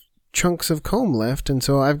chunks of comb left. And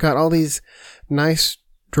so I've got all these nice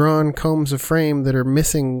drawn combs of frame that are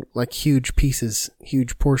missing huge pieces,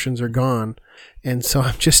 huge portions are gone. And so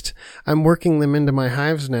I'm working them into my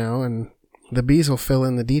hives now, and the bees will fill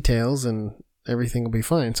in the details and everything will be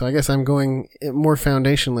fine. So I guess I'm going more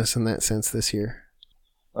foundationless in that sense this year.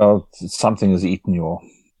 Well, something has eaten your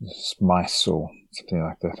mice or something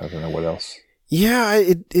like that. I don't know what else. Yeah,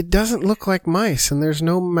 it doesn't look like mice, and there's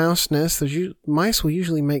no mouse nest. Mice will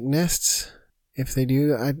usually make nests. If they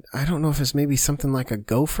do, I don't know if it's maybe something like a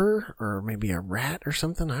gopher or maybe a rat or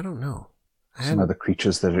something. I don't know. Some other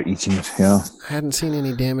creatures that are eating it, yeah. I hadn't seen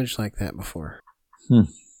any damage like that before.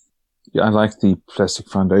 Yeah, I like the plastic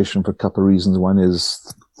foundation for a couple of reasons. One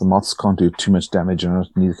is the moths can't do too much damage in it,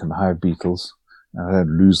 neither can the hive beetles, and I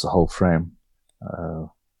don't lose the whole frame.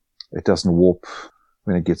 It doesn't warp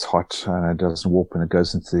when it gets hot, and it doesn't warp when it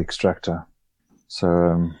goes into the extractor.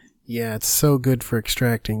 So yeah, it's so good for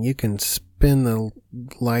extracting. You can spin the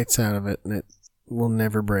lights out of it, and it will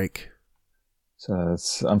never break. So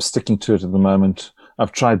I'm sticking to it at the moment.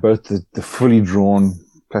 I've tried both the fully drawn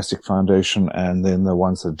plastic foundation and then the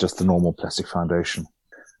ones that are just the normal plastic foundation.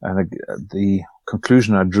 And the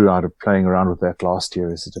conclusion I drew out of playing around with that last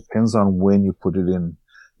year is it depends on when you put it in.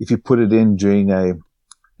 If you put it in during a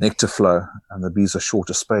nectar flow and the bees are short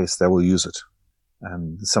of space, they will use it.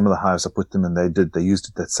 And some of the hives I put them in, they used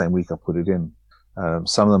it that same week I put it in.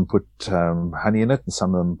 Some of them put honey in it and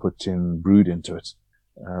some of them put in brood into it.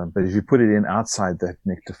 But if you put it in outside that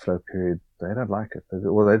nectar flow period, they don't like it. They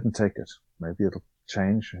didn't take it. Maybe it'll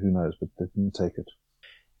change, who knows, but they didn't take it.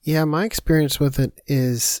 Yeah, my experience with it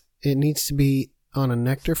is it needs to be on a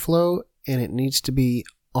nectar flow, and it needs to be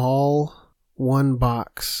all one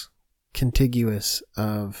box contiguous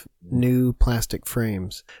of new plastic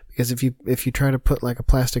frames. Because if you try to put a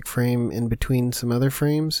plastic frame in between some other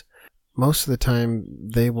frames, most of the time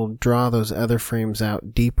they will draw those other frames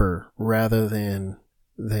out deeper rather than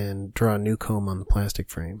draw new comb on the plastic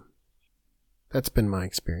frame. That's been my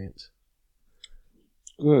experience.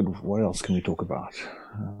 Good. What else can we talk about?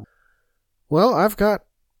 Well, I've got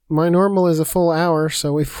my normal is a full hour,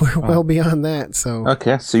 so we're well beyond that. So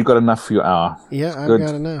okay, so you got enough for your hour. Yeah, I've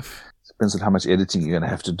got enough. Depends on how much editing you're going to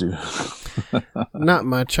have to do. Not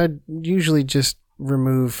much. I usually just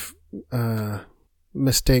remove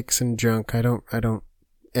mistakes and junk. I don't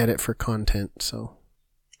edit for content. So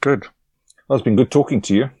good. Well, it's been good talking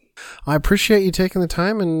to you. I appreciate you taking the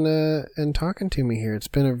time and talking to me here. It's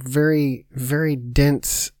been a very, very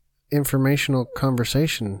dense informational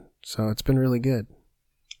conversation. So it's been really good.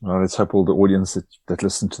 Well, let's hope all the audience that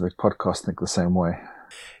listen to the podcast think the same way.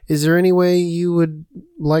 Is there any way you would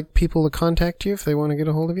like people to contact you if they want to get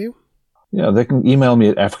a hold of you? Yeah, they can email me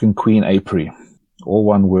at African Queen April, all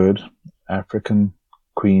one word, African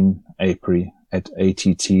Queen April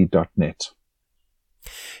 @att.net.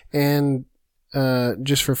 And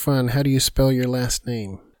just for fun, how do you spell your last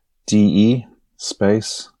name? DE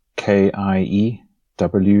space KIEWIET.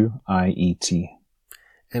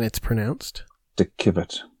 And it's pronounced?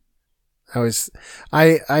 DeKivit.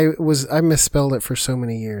 I misspelled it for so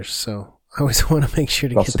many years, so I always want to make sure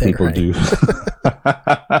to Lots get that right. Lots of people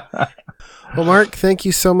do. Well, Mark, thank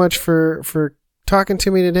you so much for talking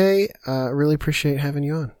to me today. Really appreciate having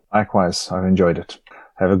you on. Likewise, I've enjoyed it.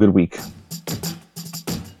 Have a good week.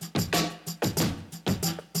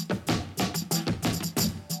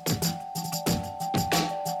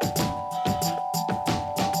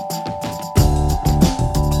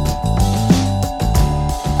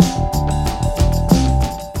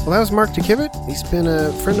 Well, that was Mark DeKivit. He's been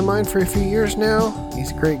a friend of mine for a few years now.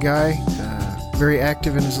 He's a great guy, very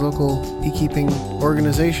active in his local beekeeping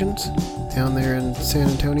organizations down there in San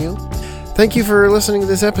Antonio. Thank you for listening to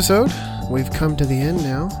this episode. We've come to the end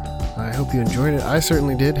now. I hope you enjoyed it. I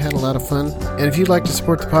certainly did. Had a lot of fun. And if you'd like to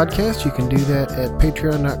support the podcast, you can do that at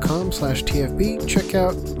patreon.com/TFB. Check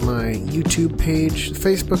out my YouTube page,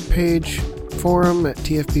 Facebook page, forum at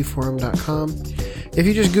tfbforum.com. If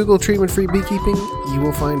you just Google treatment-free beekeeping, you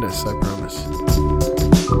will find us, I promise.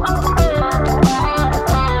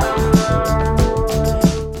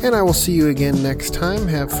 And I will see you again next time.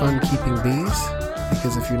 Have fun keeping bees,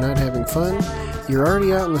 because if you're not having fun, you're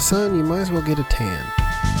already out in the sun, you might as well get a tan.